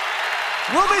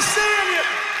 We'll be seeing you.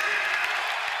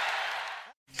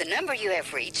 The number you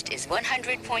have reached is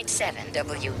 100.7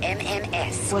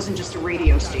 WMMS. It wasn't just a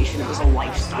radio station, it was a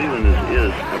lifestyle. Cleveland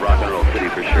is a rock and roll city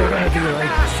for sure.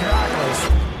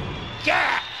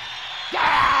 Get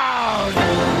down!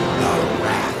 The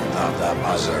Wrath of the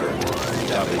Buzzard.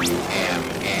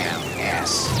 WMMS.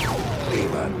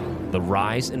 Cleveland. The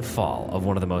rise and fall of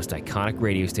one of the most iconic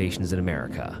radio stations in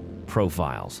America.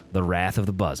 Profiles, The Wrath of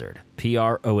the Buzzard.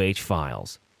 PROH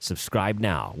Files. Subscribe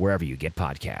now wherever you get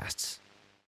podcasts.